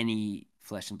to any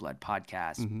Flesh and Blood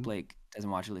podcast. Mm-hmm. Blake doesn't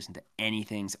watch or listen to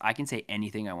anything. So I can say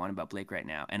anything I want about Blake right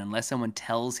now. And unless someone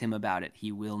tells him about it,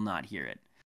 he will not hear it.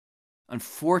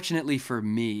 Unfortunately for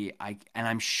me,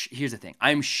 here's the thing.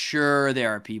 I'm sure there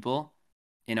are people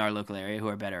in our local area who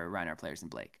are better Rhinar players than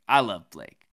Blake. I love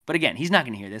Blake. But again, he's not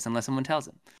going to hear this unless someone tells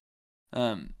him.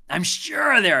 I'm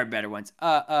sure there are better ones.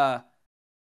 Alan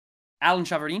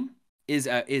Chavarin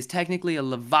is technically a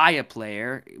Levia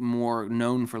player, more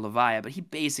known for Levia, but he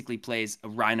basically plays a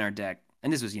Rhinar deck.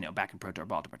 And this was, back in Pro Tour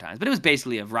Baltimore times, but it was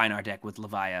basically a Rhinar deck with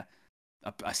Levia,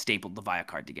 a stapled Levia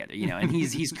card together, and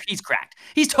he's cracked.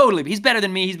 He's better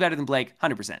than me. He's better than Blake,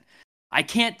 100%. I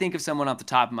can't think of someone off the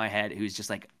top of my head who's just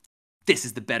like, this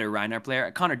is the better Rhinar player.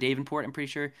 Connor Davenport, I'm pretty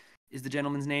sure is the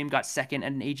gentleman's name, got second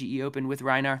at an AGE Open with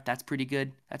Rhinar. That's pretty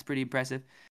good. That's pretty impressive.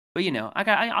 But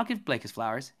I'll give Blake his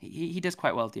flowers. He does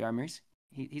quite well at the Armories.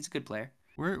 He's a good player.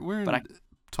 We're in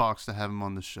talks to have him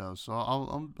on the show, so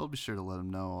I'll be sure to let him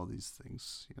know all these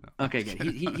things. Okay, good.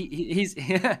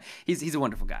 He's a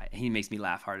wonderful guy. He makes me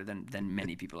laugh harder than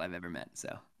many people I've ever met.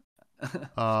 So,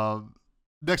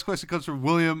 next question comes from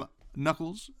William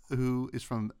Knuckles, who is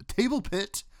from Table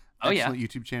Pit. Excellent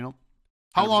YouTube channel.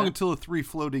 How long until a 3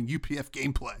 floating UPF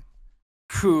gameplay?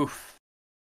 Whew.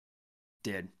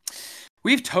 Dude.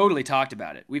 We've totally talked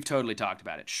about it.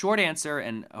 Short answer,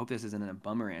 and I hope this isn't a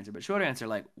bummer answer, but short answer,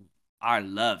 like,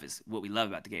 what we love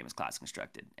about the game is Classic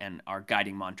Constructed. And our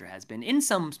guiding mantra has been, in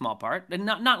some small part, and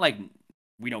not like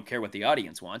we don't care what the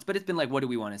audience wants, but it's been like, what do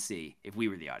we want to see if we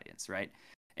were the audience, right?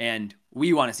 And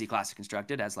we want to see Classic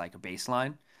Constructed as like a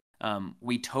baseline.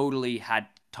 We totally had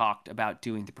talked about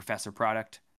doing the Professor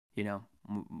product,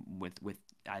 with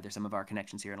either some of our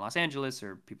connections here in Los Angeles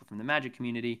or people from the Magic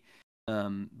community.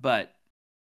 But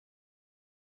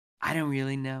I don't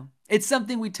really know. It's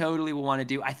something we totally will want to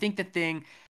do.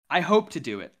 I hope to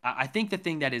do it. I think the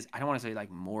thing that is, I don't want to say like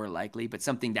more likely, but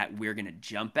something that we're going to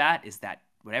jump at is that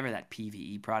whatever that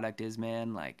PvE product is,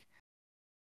 man, like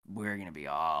we're going to be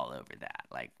all over that.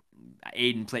 Like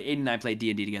Aiden and I played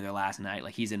D&D together last night.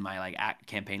 Like he's in my like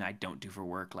campaign I don't do for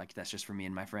work. Like that's just for me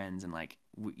and my friends. And like,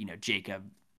 Jacob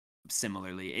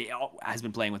similarly has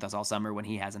been playing with us all summer when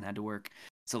he hasn't had to work.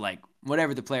 So like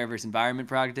whatever the player versus environment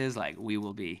product is, like we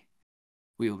will be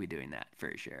doing that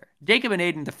for sure. Jacob and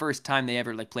Aiden, the first time they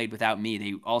ever like played without me,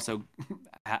 they also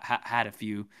had a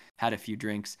few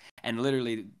drinks and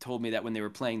literally told me that when they were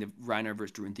playing the Reinhardt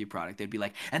versus Dorinthia product, they'd be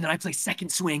like, and then I play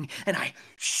second swing and I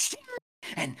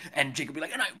and Jacob would be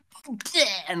like,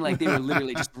 and like they were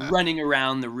literally just running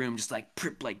around the room, just like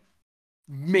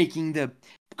making the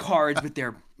cards with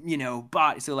their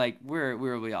body. So like we're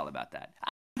really all about that.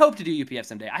 Hope to do UPF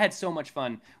someday. I had so much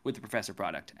fun with the Professor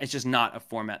product. It's just not a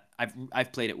format.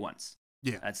 I've played it once.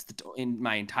 Yeah, that's in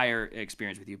my entire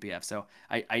experience with UPF. So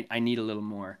I need a little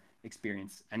more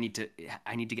experience. I need to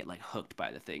get like hooked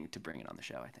by the thing to bring it on the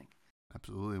show, I think.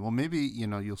 Absolutely. Well, maybe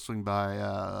you'll swing by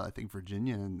I think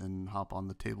Virginia and hop on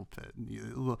the table pit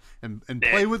and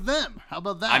play with them. How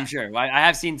about that? I'm sure. I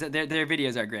have seen their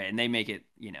videos are great and they make it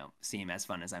seem as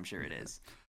fun as I'm sure it is.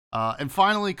 And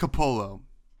finally, Capolo.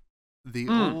 The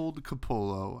old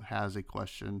Capolo has a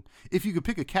question. If you could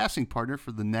pick a casting partner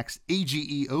for the next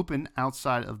AGE Open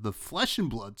outside of the Flesh and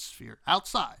Blood sphere,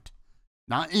 outside,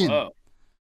 not in,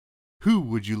 who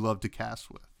would you love to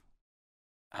cast with?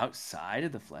 Outside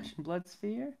of the Flesh and Blood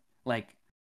sphere? Like,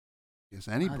 yes,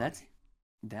 anybody. Oh,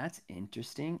 that's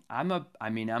interesting. I'm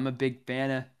a big fan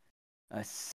of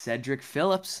Cedric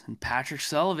Phillips and Patrick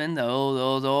Sullivan,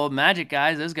 those old Magic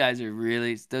guys. Those guys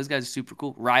are super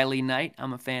cool. Riley Knight,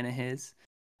 I'm a fan of his.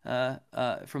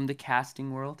 From the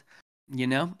casting world,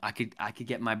 I could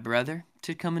get my brother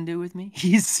to come and do with me.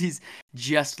 He's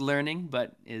just learning,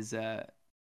 but is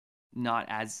not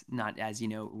as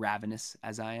ravenous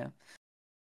as I am.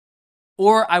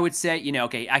 Or I would say,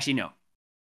 okay, actually no.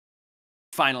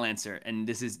 Final answer, and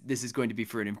this is going to be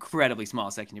for an incredibly small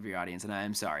section of your audience, and I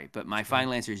am sorry, but my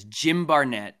final answer is Jim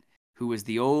Barnett, who was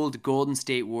the old Golden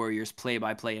State Warriors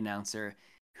play-by-play announcer,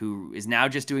 who is now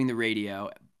just doing the radio,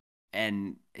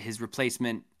 and his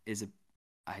replacement is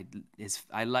his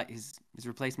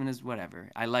replacement is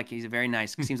whatever. He's a very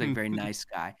nice, seems like a very nice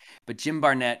guy, but Jim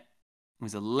Barnett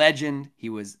was a legend. He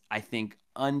was, I think,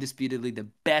 undisputedly the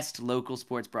best local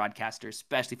sports broadcaster,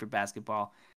 especially for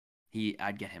basketball.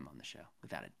 I'd get him on the show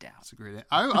without a doubt. That's a great.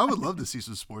 I would love to see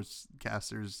some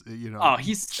sportscasters. Oh,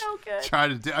 he's so good. Try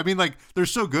to do. I mean, like they're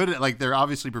so good at like they're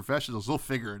obviously professionals. They'll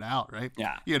figure it out, right?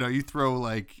 Yeah. You throw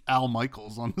like Al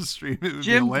Michaels on the stream. It would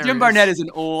Jim be hilarious. Barnett is an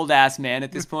old ass man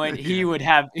at this point. Yeah. He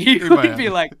would be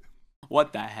like,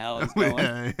 "What the hell is going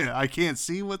on?" Yeah, I can't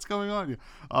see what's going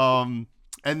on.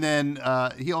 And then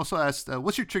he also asked,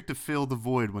 "What's your trick to fill the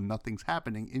void when nothing's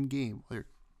happening in game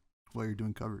while you're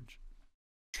doing coverage?"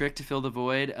 Trick to fill the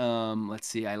void. Let's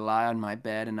see. I lie on my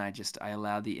bed and I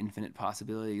allow the infinite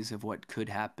possibilities of what could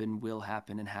happen, will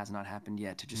happen, and has not happened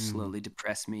yet to just slowly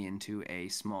depress me into a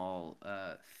small,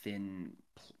 thin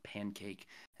pancake.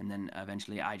 And then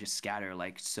eventually I just scatter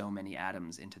like so many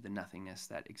atoms into the nothingness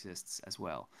that exists as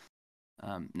well.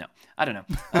 No, I don't know.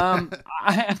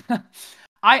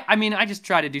 I just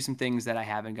try to do some things that I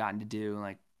haven't gotten to do.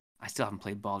 Like I still haven't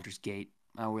played Baldur's Gate.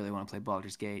 I don't really want to play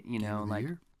Baldur's Gate, like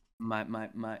year? my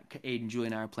Aiden, Julie,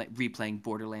 and I are replaying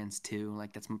Borderlands 2.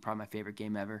 Like that's probably my favorite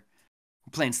game ever.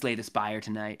 We're playing Slay the Spire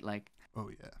tonight. Like, oh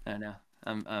yeah, I don't know.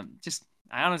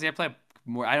 I honestly I play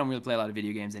more. I don't really play a lot of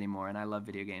video games anymore, and I love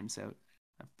video games, so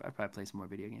I probably play some more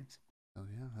video games.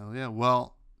 Hell yeah.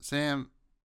 Well, Sam,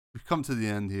 we've come to the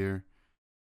end here.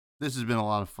 This has been a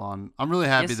lot of fun. I'm really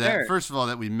happy first of all,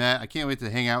 that we met. I can't wait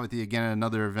to hang out with you again at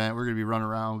another event. We're going to be running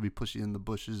around. We'll be pushing in the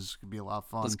bushes. It's going to be a lot of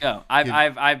fun. Let's go.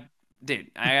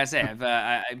 Dude, I gotta say,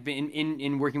 I've been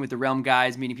in working with the Realm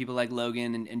guys, meeting people like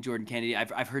Logan and Jordan Kennedy.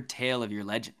 I've heard tale of your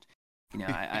legend,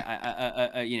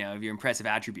 of your impressive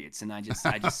attributes, and I just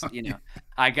I've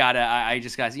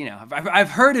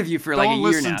heard of you for like a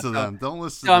year now. Don't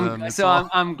listen to them.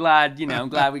 I'm glad, I'm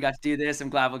glad we got to do this.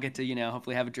 I'm glad we'll get to,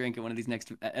 hopefully have a drink at one of these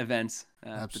next events.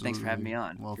 But thanks for having me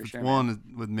on. Well, if it's one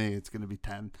with me, it's going to be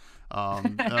 10.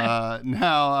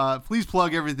 Now, please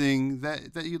plug everything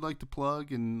that you'd like to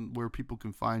plug and where people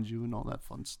can find you and all that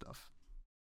fun stuff.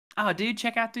 Oh, dude,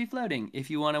 check out 3 Floating. If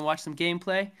you want to watch some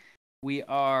gameplay, we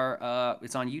are,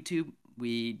 it's on YouTube.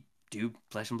 We do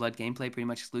Flesh and Blood gameplay pretty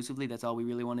much exclusively. That's all we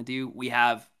really want to do. We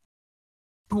have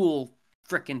cool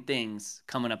freaking things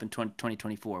coming up in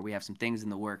 2024. We have some things in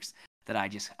the works that I'm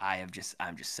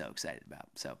just so excited about.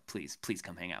 So please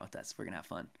come hang out with us. We're gonna have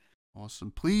fun.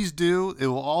 Awesome. Please do. It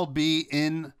will all be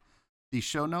in the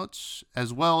show notes,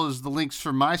 as well as the links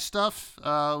for my stuff,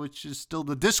 which is still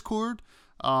the Discord.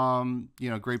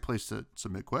 Great place to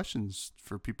submit questions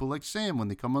for people like Sam when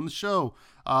they come on the show.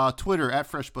 Twitter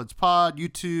at FreshBudsPod,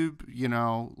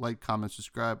 YouTube, like, comment,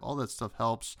 subscribe, all that stuff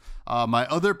helps. My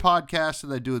other podcast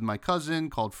that I do with my cousin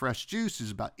called Fresh Juice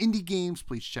is about indie games.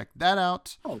 Please check that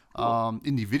out. Oh, cool.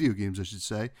 Indie video games, I should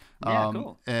say. Yeah,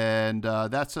 cool. And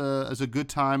that's a good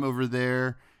time over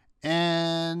there.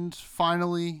 And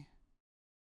finally,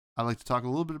 I like to talk a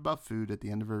little bit about food at the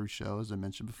end of every show, as I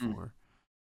mentioned before.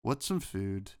 What's some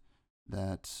food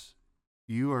that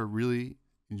you are really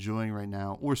enjoying right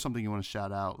now, or something you want to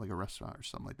shout out, like a restaurant or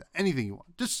something like that? Anything you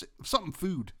want. Just something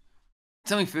food.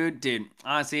 Something food, dude.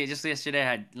 Honestly, just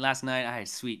last night I had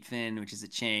Sweet Fin, which is a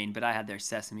chain, but I had their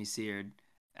sesame seared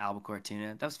albacore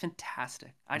tuna. That was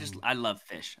fantastic. I love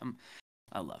fish.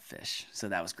 I love fish, so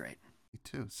that was great. Me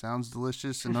too. Sounds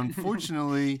delicious, and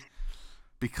unfortunately,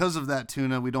 because of that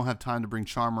tuna, we don't have time to bring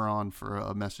Charmer on for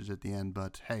a message at the end,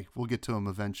 but hey, we'll get to him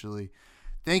eventually.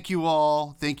 Thank you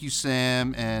all. Thank you,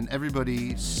 Sam, and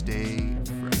everybody stay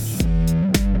fresh.